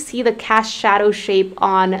can't really see the cast shadow shape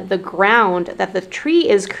on the ground that the tree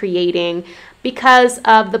is creating because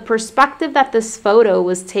of the perspective that this photo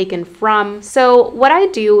was taken from. So what I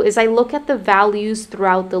do is I look at the values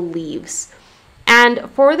throughout the leaves. And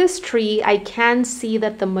for this tree, I can see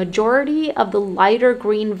that the majority of the lighter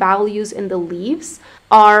green values in the leaves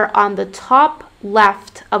are on the top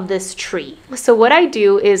left of this tree. So what I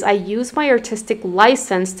do is I use my artistic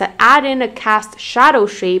license to add in a cast shadow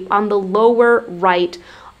shape on the lower right,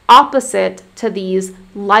 opposite to these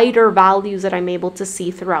lighter values that I'm able to see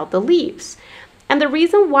throughout the leaves. And the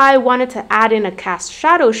reason why I wanted to add in a cast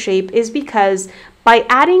shadow shape is because by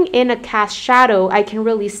adding in a cast shadow, I can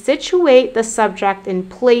really situate the subject in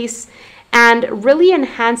place and really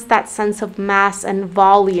enhance that sense of mass and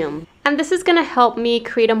volume. And this is going to help me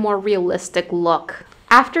create a more realistic look.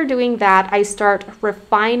 After doing that, I start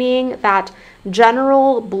refining that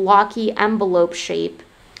general blocky envelope shape,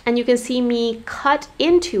 and you can see me cut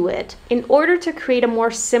into it in order to create a more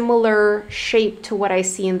similar shape to what I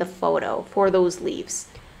see in the photo for those leaves.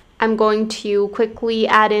 I'm going to quickly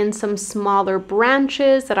add in some smaller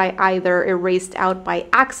branches that I either erased out by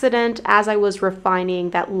accident as I was refining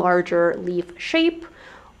that larger leaf shape,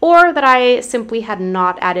 or that I simply had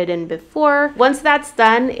not added in before. Once that's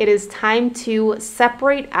done, it is time to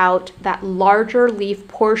separate out that larger leaf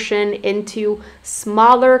portion into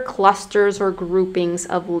smaller clusters or groupings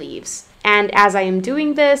of leaves. And as I am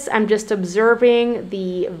doing this, I'm just observing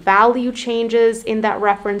the value changes in that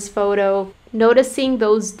reference photo, noticing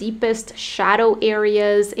those deepest shadow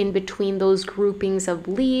areas in between those groupings of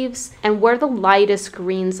leaves and where the lightest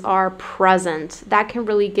greens are present. That can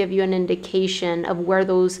really give you an indication of where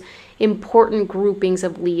those important groupings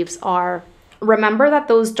of leaves are. Remember that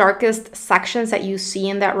those darkest sections that you see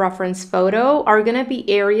in that reference photo are going to be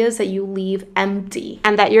areas that you leave empty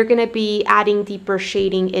and that you're going to be adding deeper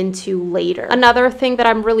shading into later. Another thing that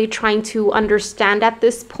I'm really trying to understand at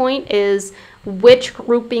this point is which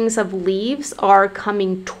groupings of leaves are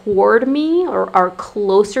coming toward me or are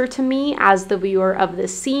closer to me as the viewer of the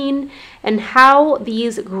scene, and how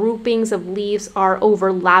these groupings of leaves are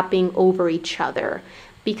overlapping over each other.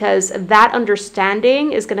 because that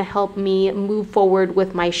understanding is going to help me move forward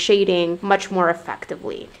with my shading much more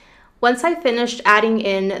effectively. Once I finished adding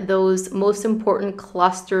in those most important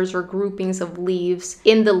clusters or groupings of leaves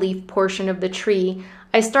in the leaf portion of the tree,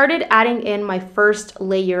 I started adding in my first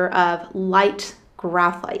layer of light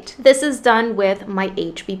graphite. This is done with my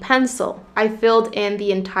HB pencil. I filled in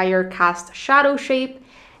the entire cast shadow shape,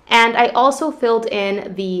 and I also filled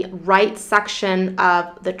in the right section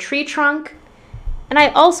of the tree trunk. And I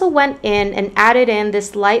also went in and added in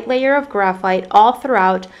this light layer of graphite all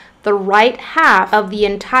throughout the right half of the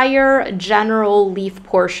entire general leaf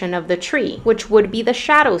portion of the tree, which would be the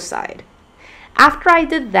shadow side. After I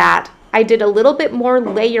did that, I did a little bit more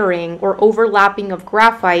layering or overlapping of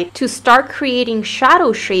graphite to start creating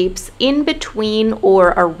shadow shapes in between or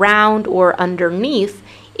around or underneath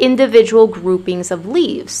individual groupings of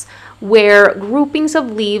leaves, where groupings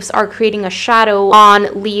of leaves are creating a shadow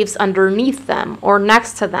on leaves underneath them or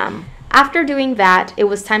next to them. After doing that, it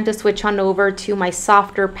was time to switch on over to my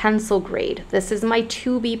softer pencil grade. This is my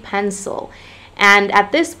 2B pencil. And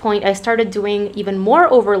at this point, I started doing even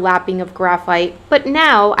more overlapping of graphite, but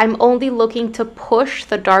now I'm only looking to push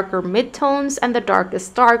the darker midtones and the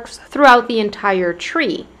darkest darks throughout the entire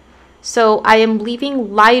tree. So I am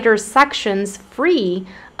leaving lighter sections free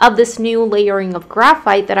of this new layering of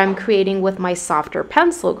graphite that I'm creating with my softer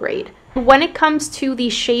pencil grade. When it comes to the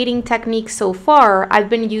shading technique so far, I've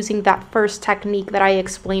been using that first technique that I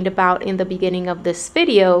explained about in the beginning of this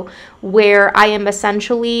video, where I am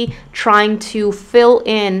essentially trying to fill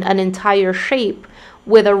in an entire shape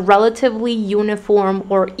with a relatively uniform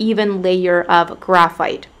or even layer of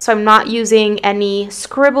graphite. So I'm not using any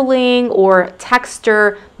scribbling or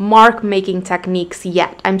texture mark making techniques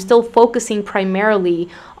yet. I'm still focusing primarily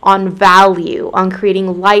on value, on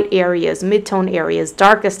creating light areas, mid-tone areas,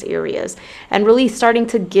 darkest areas, and really starting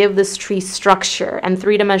to give this tree structure and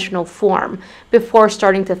three-dimensional form before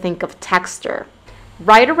starting to think of texture.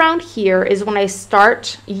 Right around here is when I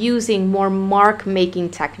start using more mark making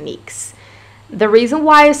techniques. The reason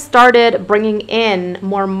why I started bringing in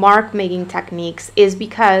more mark making techniques is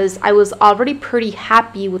because I was already pretty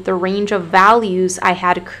happy with the range of values I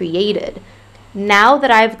had created. Now that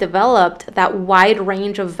I've developed that wide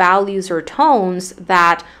range of values or tones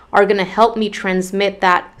that are going to help me transmit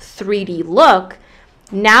that 3D look,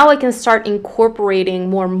 now I can start incorporating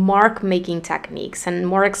more mark making techniques and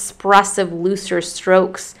more expressive, looser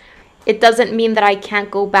strokes. It doesn't mean that I can't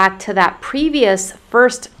go back to that previous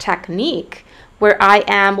first technique where I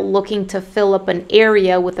am looking to fill up an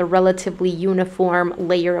area with a relatively uniform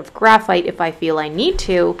layer of graphite if I feel I need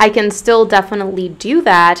to. I can still definitely do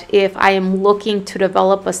that if I am looking to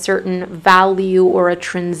develop a certain value or a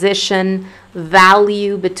transition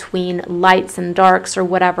value between lights and darks or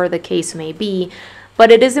whatever the case may be.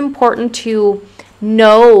 But it is important to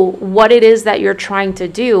know what it is that you're trying to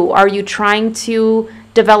do. Are you trying to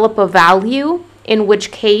develop a value, in which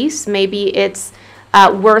case maybe it's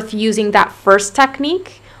worth using that first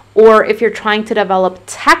technique? Or if you're trying to develop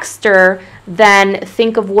texture, then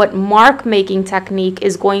think of what mark making technique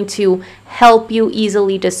is going to help you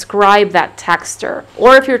easily describe that texture.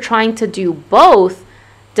 Or if you're trying to do both,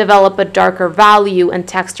 develop a darker value and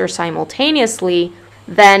texture simultaneously,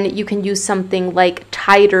 then you can use something like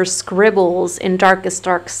tighter scribbles in darkest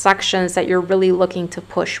dark sections that you're really looking to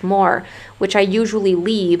push more, which I usually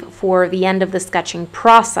leave for the end of the sketching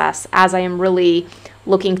process, as I am really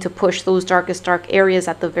looking to push those darkest dark areas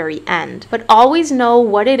at the very end. But always know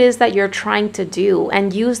what it is that you're trying to do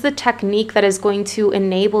and use the technique that is going to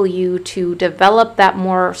enable you to develop that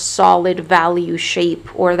more solid value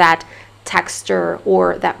shape, or that texture,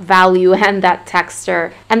 or that value and that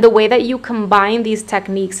texture. And the way that you combine these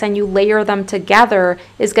techniques and you layer them together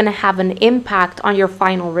is going to have an impact on your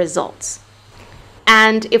final results.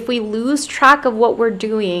 And if we lose track of what we're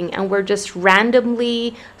doing and we're just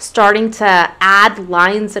randomly starting to add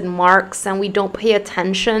lines and marks, and we don't pay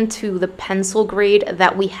attention to the pencil grade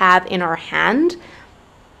that we have in our hand,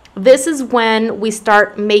 this is when we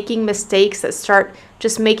start making mistakes that start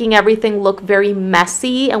just making everything look very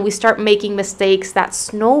messy, and we start making mistakes that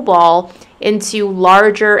snowball into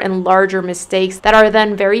larger and larger mistakes that are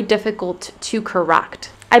then very difficult to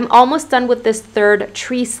correct. I'm almost done with this third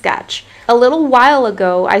tree sketch. A little while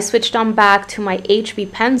ago, I switched on back to my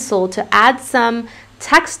HB pencil to add some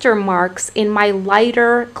texture marks in my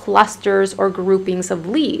lighter clusters or groupings of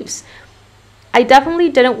leaves. I definitely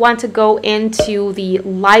didn't want to go into the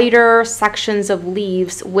lighter sections of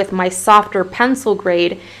leaves with my softer pencil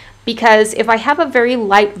grade Because if I have a very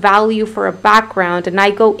light value for a background and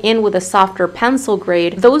I go in with a softer pencil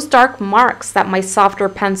grade, those dark marks that my softer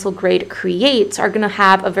pencil grade creates are going to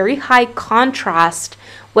have a very high contrast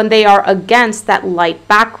when they are against that light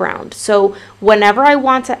background. So whenever I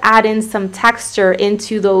want to add in some texture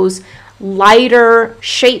into those lighter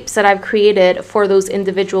shapes that I've created for those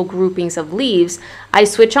individual groupings of leaves, I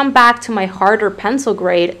switch on back to my harder pencil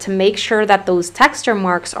grade to make sure that those texture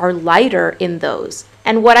marks are lighter in those.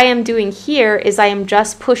 And what I am doing here is I am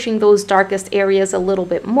just pushing those darkest areas a little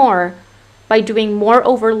bit more by doing more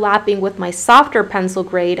overlapping with my softer pencil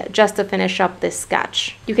grade just to finish up this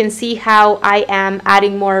sketch. You can see how I am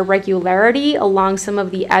adding more irregularity along some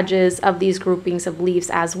of the edges of these groupings of leaves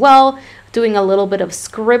as well, doing a little bit of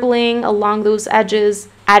scribbling along those edges,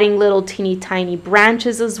 adding little teeny tiny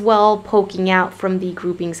branches as well, poking out from the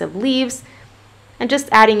groupings of leaves, and just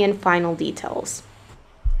adding in final details.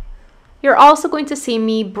 You're also going to see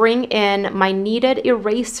me bring in my kneaded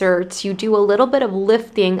eraser to do a little bit of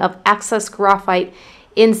lifting of excess graphite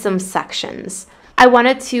in some sections. I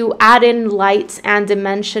wanted to add in light and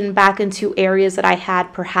dimension back into areas that I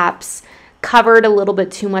had perhaps covered a little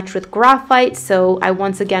bit too much with graphite, so I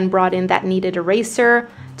once again brought in that kneaded eraser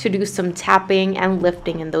to do some tapping and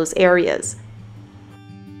lifting in those areas.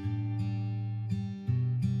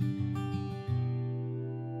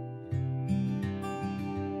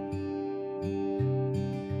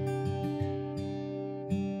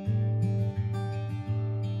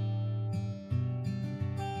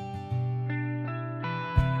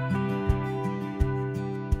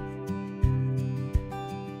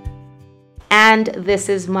 And this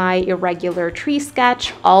is my irregular tree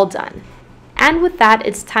sketch all done. And with that,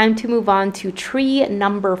 it's time to move on to tree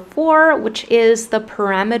number 4, which is the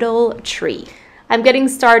pyramidal tree. I'm getting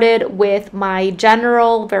started with my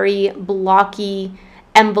general, very blocky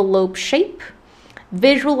envelope shape,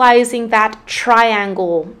 visualizing that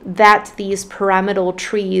triangle that these pyramidal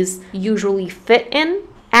trees usually fit in,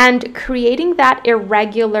 and creating that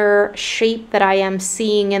irregular shape that I am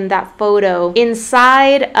seeing in that photo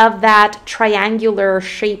inside of that triangular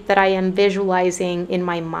shape that I am visualizing in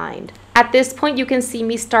my mind. At this point, you can see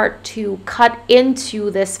me start to cut into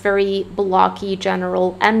this very blocky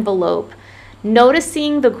general envelope,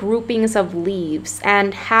 noticing the groupings of leaves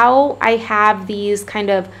and how I have these kind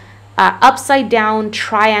of upside down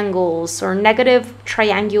triangles or negative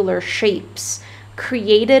triangular shapes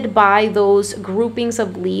created by those groupings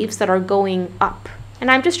of leaves that are going up.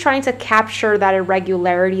 And I'm just trying to capture that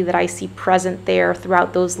irregularity that I see present there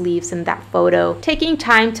throughout those leaves in that photo, taking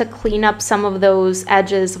time to clean up some of those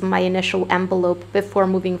edges of my initial envelope before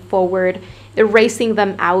moving forward, erasing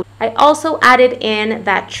them out. I also added in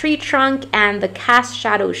that tree trunk and the cast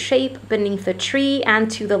shadow shape beneath the tree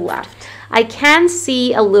and to the left. I can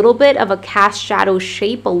see a little bit of a cast shadow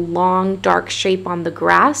shape, a long dark shape on the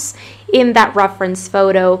grass in that reference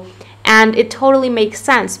photo, and it totally makes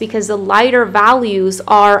sense because the lighter values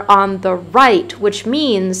are on the right, which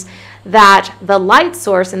means that the light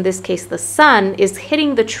source, in this case the sun, is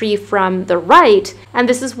hitting the tree from the right, and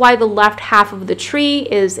this is why the left half of the tree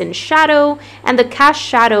is in shadow and the cast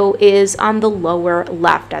shadow is on the lower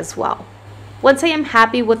left as well. Once I am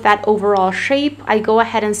happy with that overall shape, I go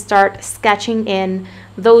ahead and start sketching in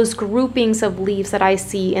those groupings of leaves that I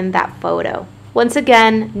see in that photo. Once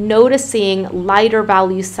again, noticing lighter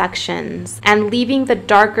value sections and leaving the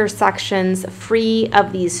darker sections free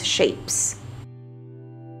of these shapes.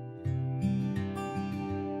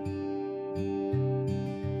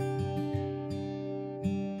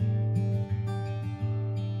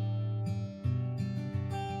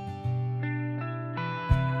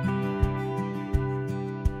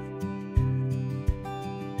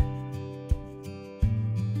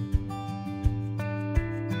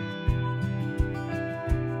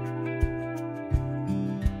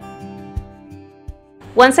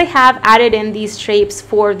 Once I have added in these shapes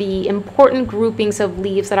for the important groupings of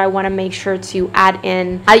leaves that I want to make sure to add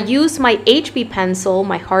in, I use my HB pencil,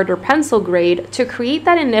 my harder pencil grade, to create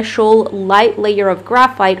that initial light layer of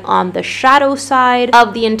graphite on the shadow side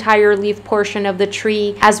of the entire leaf portion of the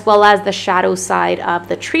tree, as well as the shadow side of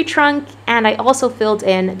the tree trunk, and I also filled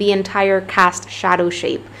in the entire cast shadow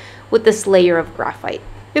shape with this layer of graphite.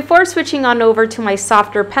 Before switching on over to my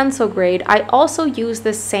softer pencil grade, I also use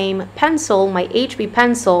the same pencil, my HB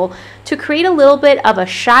pencil, to create a little bit of a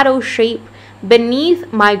shadow shape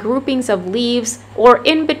beneath my groupings of leaves, or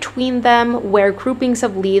in between them, where groupings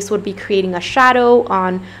of leaves would be creating a shadow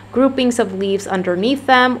on groupings of leaves underneath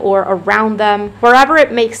them or around them. Wherever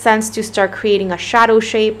it makes sense to start creating a shadow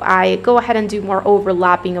shape, I go ahead and do more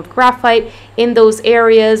overlapping of graphite in those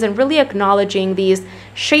areas and really acknowledging these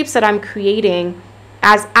shapes that I'm creating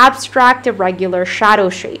as abstract irregular shadow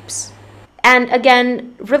shapes. And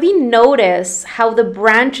again, really notice how the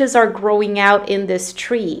branches are growing out in this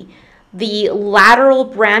tree. The lateral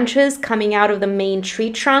branches coming out of the main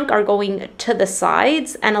tree trunk are going to the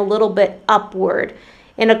sides and a little bit upward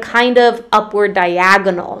in a kind of upward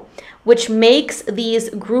diagonal, which makes these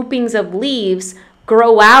groupings of leaves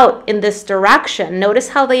grow out in this direction. Notice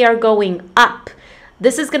how they are going up.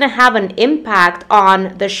 This is going to have an impact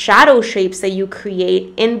on the shadow shapes that you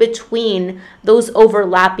create in between those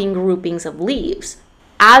overlapping groupings of leaves.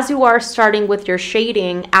 As you are starting with your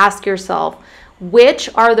shading, ask yourself, which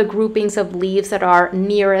are the groupings of leaves that are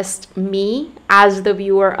nearest me as the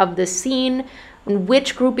viewer of the scene? And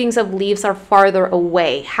which groupings of leaves are farther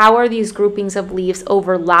away? How are these groupings of leaves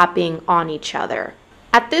overlapping on each other?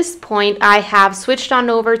 At this point, I have switched on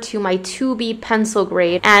over to my 2B pencil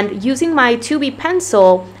grade, and using my 2B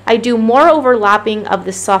pencil, I do more overlapping of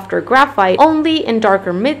the softer graphite only in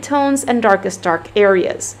darker midtones and darkest dark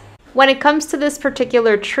areas. When it comes to this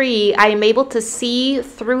particular tree, I am able to see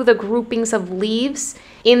through the groupings of leaves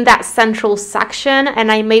in that central section,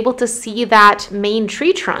 and I'm able to see that main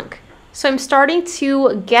tree trunk. So I'm starting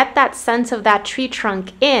to get that sense of that tree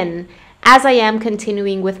trunk in as I am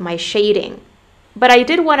continuing with my shading. But I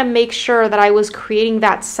did want to make sure that I was creating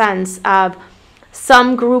that sense of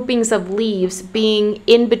some groupings of leaves being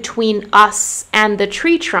in between us and the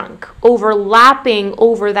tree trunk, overlapping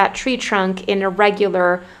over that tree trunk in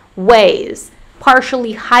irregular ways,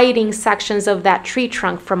 partially hiding sections of that tree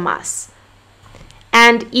trunk from us.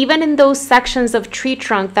 And even in those sections of tree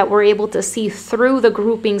trunk that we're able to see through the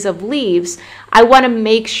groupings of leaves, I want to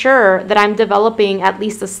make sure that I'm developing at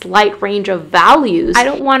least a slight range of values. I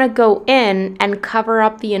don't want to go in and cover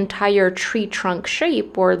up the entire tree trunk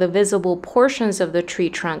shape or the visible portions of the tree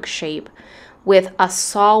trunk shape with a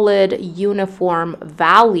solid uniform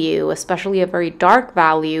value, especially a very dark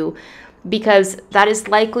value, because that is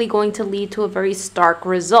likely going to lead to a very stark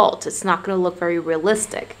result. It's not going to look very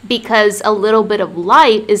realistic because a little bit of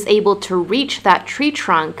light is able to reach that tree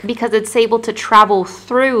trunk because it's able to travel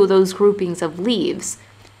through those groupings of leaves,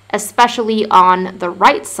 especially on the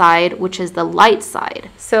right side, which is the light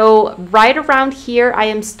side. So right around here, I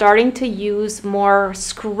am starting to use more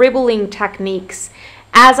scribbling techniques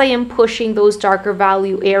as I am pushing those darker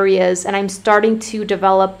value areas, and I'm starting to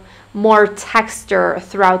develop more texture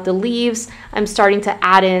throughout the leaves. I'm starting to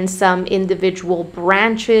add in some individual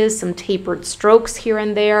branches, some tapered strokes here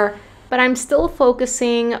and there, but I'm still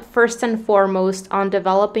focusing first and foremost on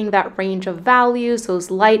developing that range of values,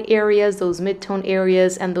 those light areas, those mid-tone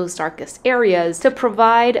areas, and those darkest areas to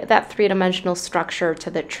provide that three-dimensional structure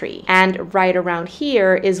to the tree. And right around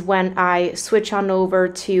here is when I switch on over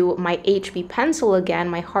to my HB pencil again,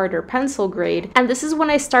 my harder pencil grade, and this is when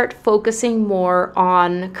I start focusing more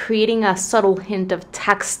on creating a subtle hint of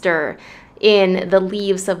texture in the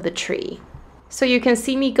leaves of the tree. So you can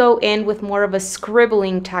see me go in with more of a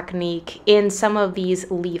scribbling technique in some of these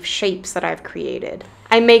leaf shapes that I've created.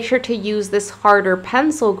 I make sure to use this harder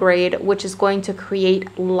pencil grade, which is going to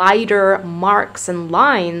create lighter marks and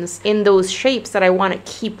lines in those shapes that I want to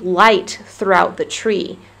keep light throughout the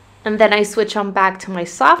tree. And then I switch on back to my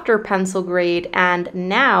softer pencil grade, and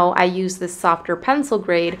now I use this softer pencil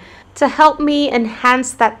grade to help me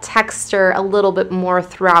enhance that texture a little bit more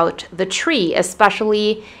throughout the tree,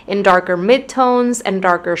 especially in darker midtones and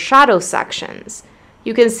darker shadow sections.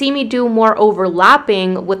 You can see me do more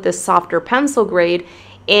overlapping with this softer pencil grade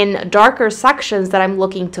in darker sections that I'm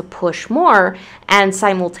looking to push more, and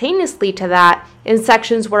simultaneously to that in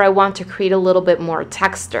sections where I want to create a little bit more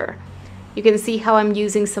texture. You can see how I'm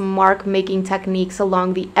using some mark making techniques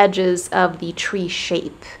along the edges of the tree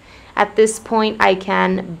shape. At this point, I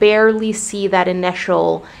can barely see that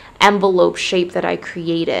initial envelope shape that I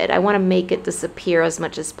created. I want to make it disappear as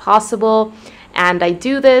much as possible, and I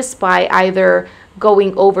do this by either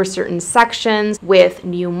going over certain sections with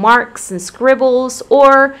new marks and scribbles,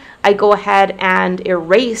 or I go ahead and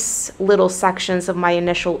erase little sections of my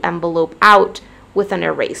initial envelope out with an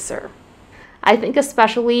eraser. I think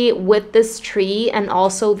especially with this tree and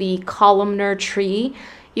also the columnar tree,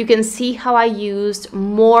 you can see how I used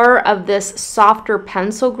more of this softer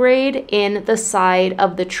pencil grade in the side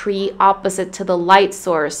of the tree opposite to the light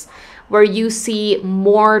source, where you see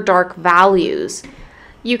more dark values.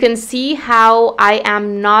 You can see how I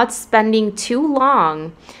am not spending too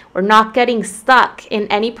long or not getting stuck in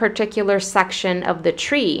any particular section of the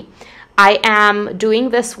tree. I am doing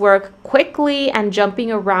this work quickly and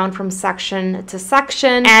jumping around from section to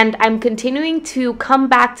section, and I'm continuing to come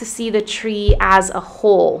back to see the tree as a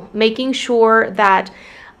whole, making sure that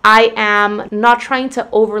I am not trying to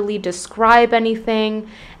overly describe anything,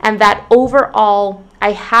 and that overall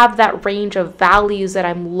I have that range of values that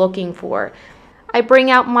I'm looking for. I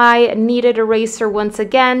bring out my kneaded eraser once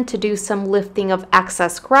again to do some lifting of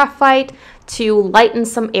excess graphite to lighten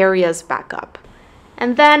some areas back up.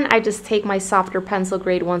 And then I just take my softer pencil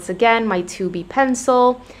grade once again, my 2B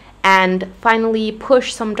pencil, and finally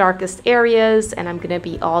push some darkest areas, and I'm gonna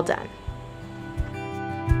be all done.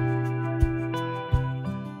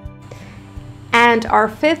 And our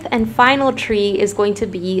fifth and final tree is going to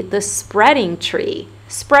be the spreading tree.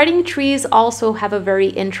 Spreading trees also have a very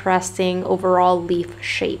interesting overall leaf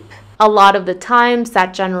shape. A lot of the times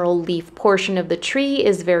that general leaf portion of the tree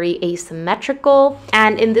is very asymmetrical,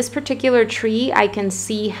 and in this particular tree I can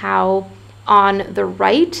see how on the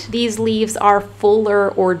right these leaves are fuller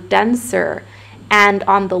or denser, and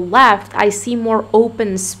on the left I see more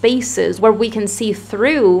open spaces where we can see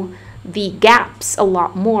through the gaps a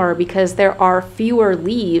lot more because there are fewer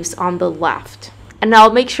leaves on the left. And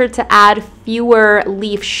I'll make sure to add fewer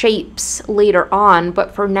leaf shapes later on,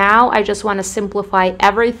 but for now I just want to simplify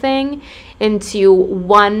everything into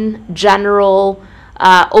one general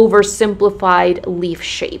oversimplified leaf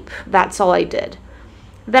shape. That's all I did.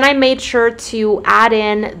 Then I made sure to add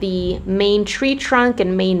in the main tree trunk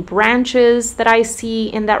and main branches that I see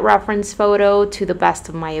in that reference photo to the best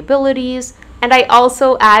of my abilities. And I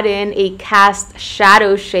also add in a cast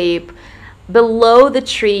shadow shape below the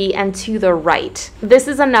tree and to the right. This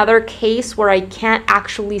is another case where I can't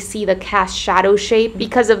actually see the cast shadow shape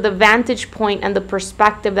because of the vantage point and the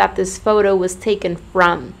perspective that this photo was taken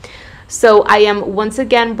from. So I am once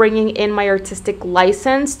again bringing in my artistic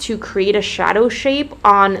license to create a shadow shape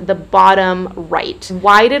on the bottom right.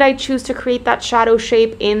 Why did I choose to create that shadow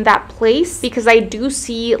shape in that place? Because I do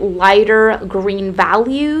see lighter green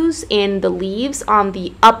values in the leaves on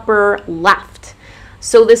the upper left.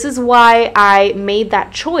 So this is why I made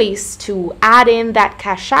that choice to add in that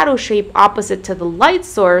cast shadow shape opposite to the light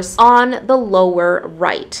source on the lower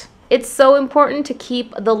right. It's so important to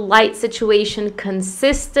keep the light situation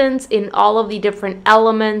consistent in all of the different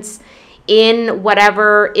elements in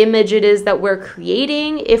whatever image it is that we're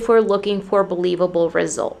creating if we're looking for believable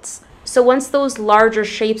results. So once those larger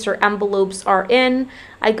shapes or envelopes are in,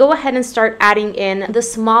 I go ahead and start adding in the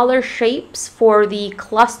smaller shapes for the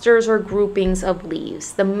clusters or groupings of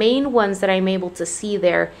leaves, the main ones that I'm able to see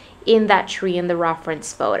there in that tree in the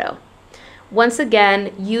reference photo. Once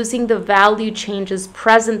again, using the value changes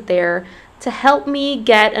present there to help me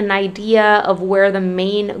get an idea of where the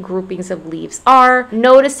main groupings of leaves are,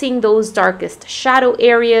 noticing those darkest shadow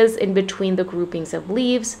areas in between the groupings of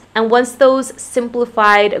leaves. And once those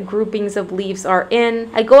simplified groupings of leaves are in,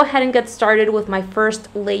 I go ahead and get started with my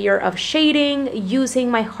first layer of shading using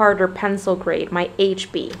my harder pencil grade, my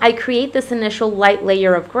HB. I create this initial light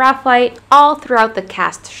layer of graphite all throughout the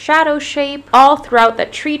cast shadow shape, all throughout the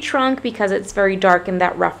tree trunk because it's very dark in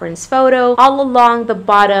that reference photo, all along the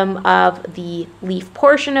bottom of the leaf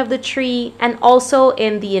portion of the tree, and also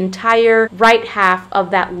in the entire right half of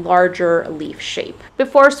that larger leaf shape.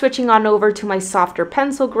 Before switching on over to my softer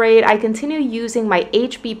pencil grade, I continue using my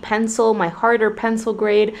HB pencil, my harder pencil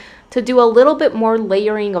grade, to do a little bit more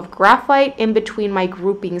layering of graphite in between my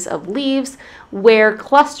groupings of leaves, where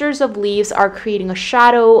clusters of leaves are creating a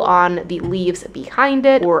shadow on the leaves behind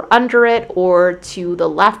it, or under it, or to the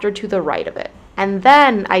left or to the right of it. And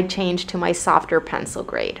then I change to my softer pencil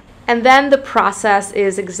grade. And then the process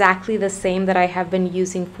is exactly the same that I have been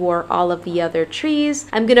using for all of the other trees.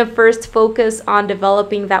 I'm going to first focus on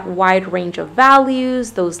developing that wide range of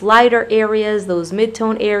values, those lighter areas, those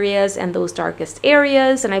mid-tone areas, and those darkest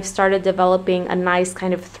areas. And I've started developing a nice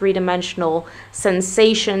kind of three-dimensional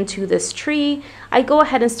sensation to this tree. I go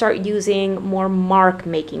ahead and start using more mark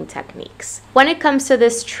making techniques. When it comes to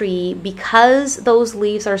this tree, because those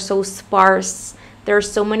leaves are so sparse, there are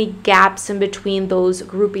so many gaps in between those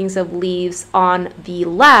groupings of leaves on the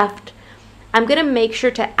left, I'm going to make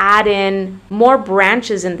sure to add in more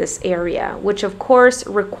branches in this area, which of course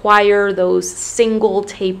require those single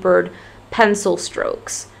tapered pencil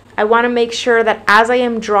strokes. I want to make sure that as I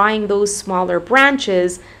am drawing those smaller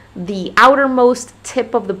branches, the outermost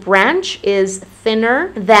tip of the branch is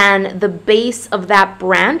thinner than the base of that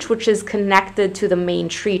branch, which is connected to the main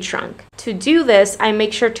tree trunk. To do this, I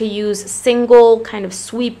make sure to use single kind of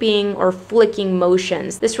sweeping or flicking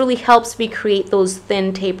motions. This really helps me create those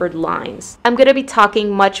thin tapered lines. I'm going to be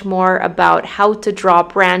talking much more about how to draw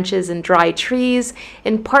branches in dry trees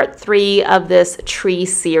in part 3 of this tree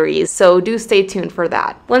series, so do stay tuned for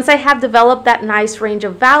that. Once I have developed that nice range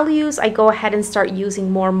of values, I go ahead and start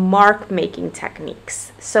using more mark making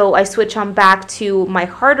techniques. So I switch on back to my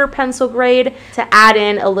harder pencil grade to add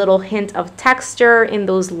in a little hint of texture in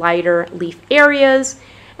those lighter leaf areas.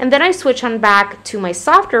 And then I switch on back to my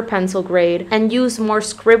softer pencil grade and use more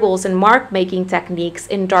scribbles and mark making techniques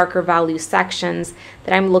in darker value sections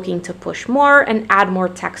that I'm looking to push more and add more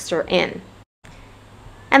texture in.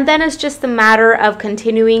 And then it's just a matter of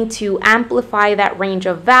continuing to amplify that range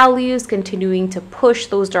of values, continuing to push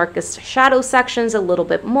those darkest shadow sections a little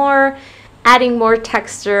bit more, adding more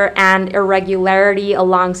texture and irregularity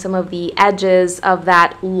along some of the edges of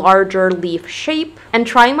that larger leaf shape, and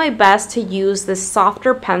trying my best to use this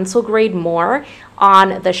softer pencil grade more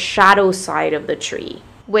on the shadow side of the tree,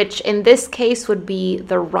 which in this case would be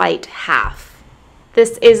the right half.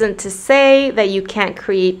 This isn't to say that you can't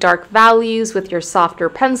create dark values with your softer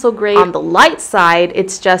pencil grade on the light side,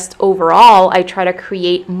 it's just overall I try to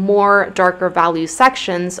create more darker value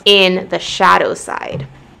sections in the shadow side.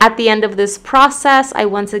 At the end of this process, I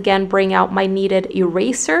once again bring out my kneaded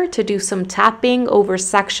eraser to do some tapping over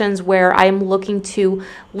sections where I'm looking to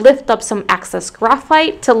lift up some excess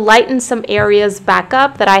graphite to lighten some areas back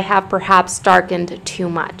up that I have perhaps darkened too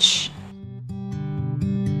much.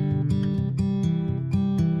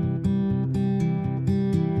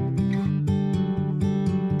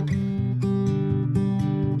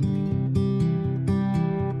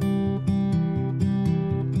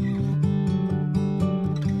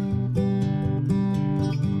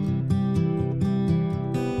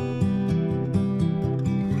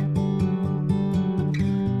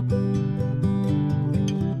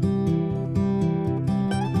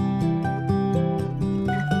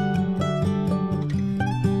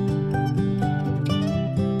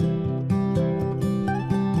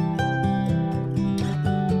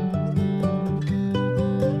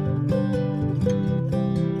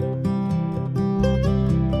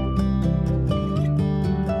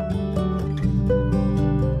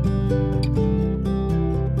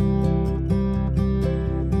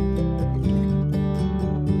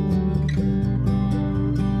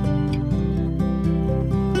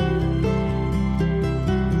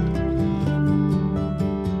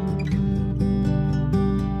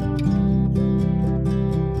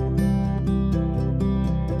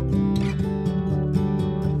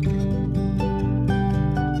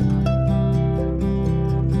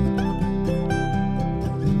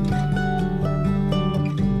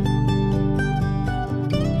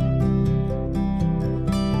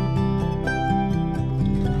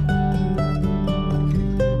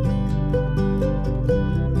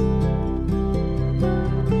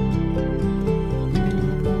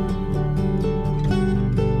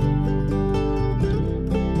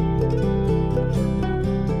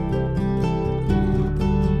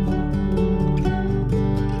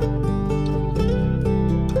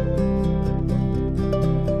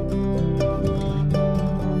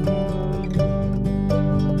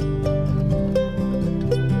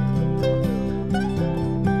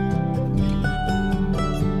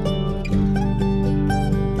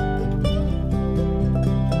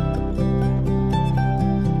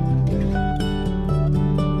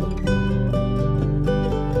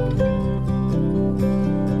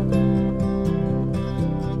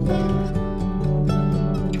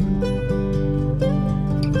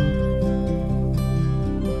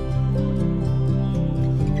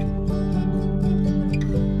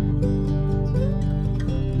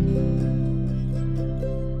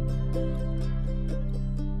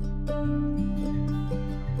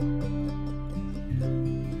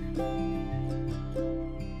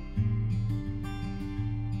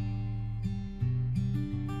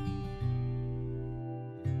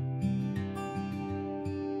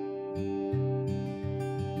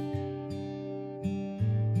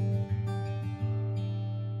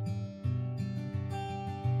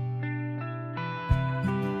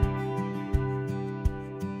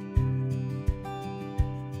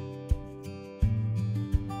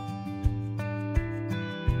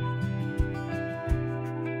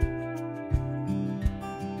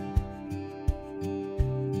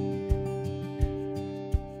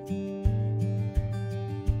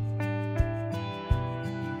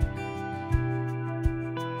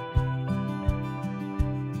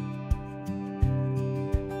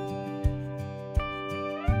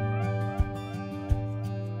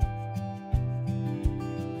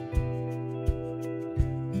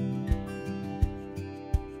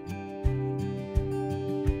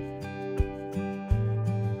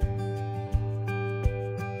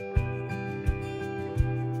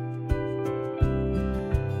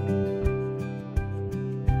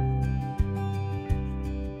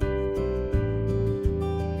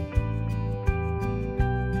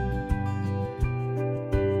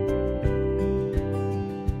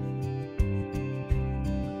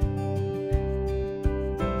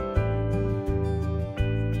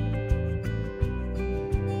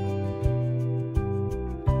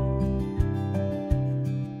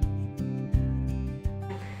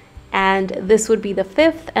 and this would be the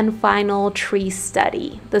fifth and final tree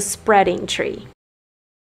study, the spreading tree.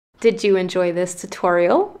 Did you enjoy this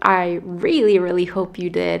tutorial? I really hope you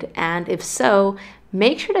did, and if so,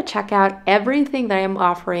 make sure to check out everything that I am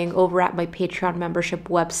offering over at my Patreon membership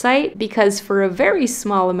website, because for a very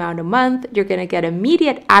small amount a month, you're going to get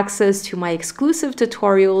immediate access to my exclusive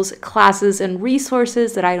tutorials, classes, and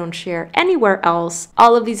resources that I don't share anywhere else.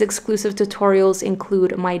 All of these exclusive tutorials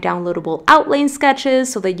include my downloadable outline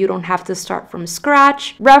sketches so that you don't have to start from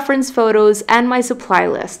scratch, reference photos, and my supply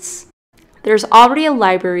lists. There's already a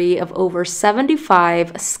library of over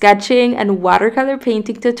 75 sketching and watercolor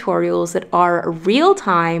painting tutorials that are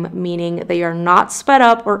real-time, meaning they are not sped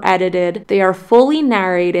up or edited, they are fully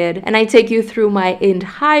narrated, and I take you through my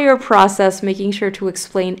entire process, making sure to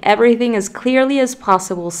explain everything as clearly as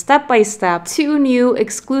possible, step by step. 2 new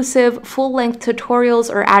exclusive full-length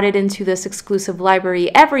tutorials are added into this exclusive library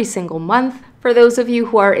every single month. For those of you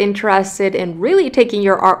who are interested in really taking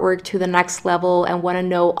your artwork to the next level and want to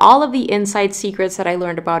know all of the inside secrets that I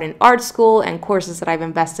learned about in art school and courses that I've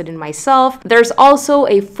invested in myself, there's also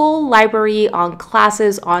a full library on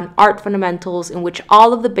classes on art fundamentals in which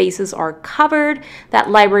all of the bases are covered.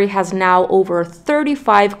 That library has now over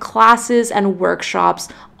 35 classes and workshops,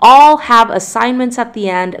 all have assignments at the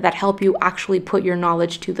end that help you actually put your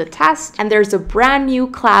knowledge to the test. And there's a brand new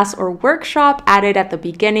class or workshop added at the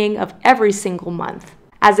beginning of every single month.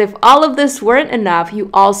 As if all of this weren't enough, you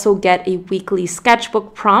also get a weekly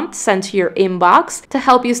sketchbook prompt sent to your inbox to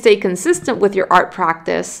help you stay consistent with your art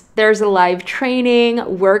practice. There's a live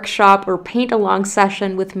training, workshop, or paint-along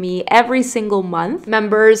session with me every single month.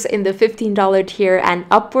 Members in the $15 tier and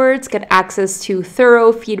upwards get access to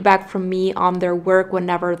thorough feedback from me on their work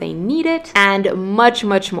whenever they need it, and much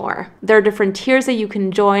more. There are different tiers that you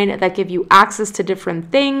can join that give you access to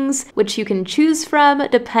different things, which you can choose from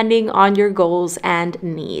depending on your goals and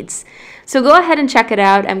needs. So go ahead and check it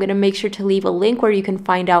out. I'm going to make sure to leave a link where you can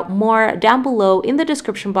find out more down below in the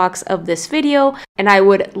description box of this video. And I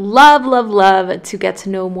would love to get to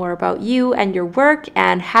know more about you and your work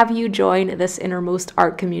and have you join this innermost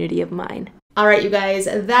art community of mine. Alright, you guys,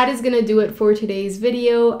 that is going to do it for today's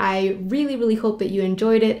video. I really hope that you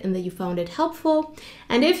enjoyed it and that you found it helpful.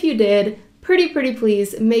 And if you did, pretty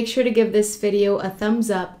please make sure to give this video a thumbs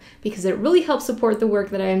up, because it really helps support the work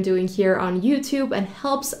that I am doing here on YouTube and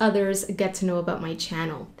helps others get to know about my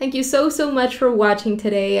channel. Thank you so much for watching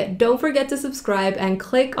today. Don't forget to subscribe and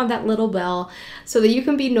click on that little bell so that you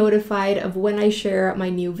can be notified of when I share my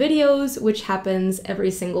new videos, which happens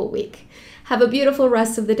every single week. Have a beautiful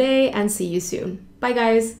rest of the day and see you soon. Bye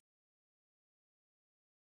guys!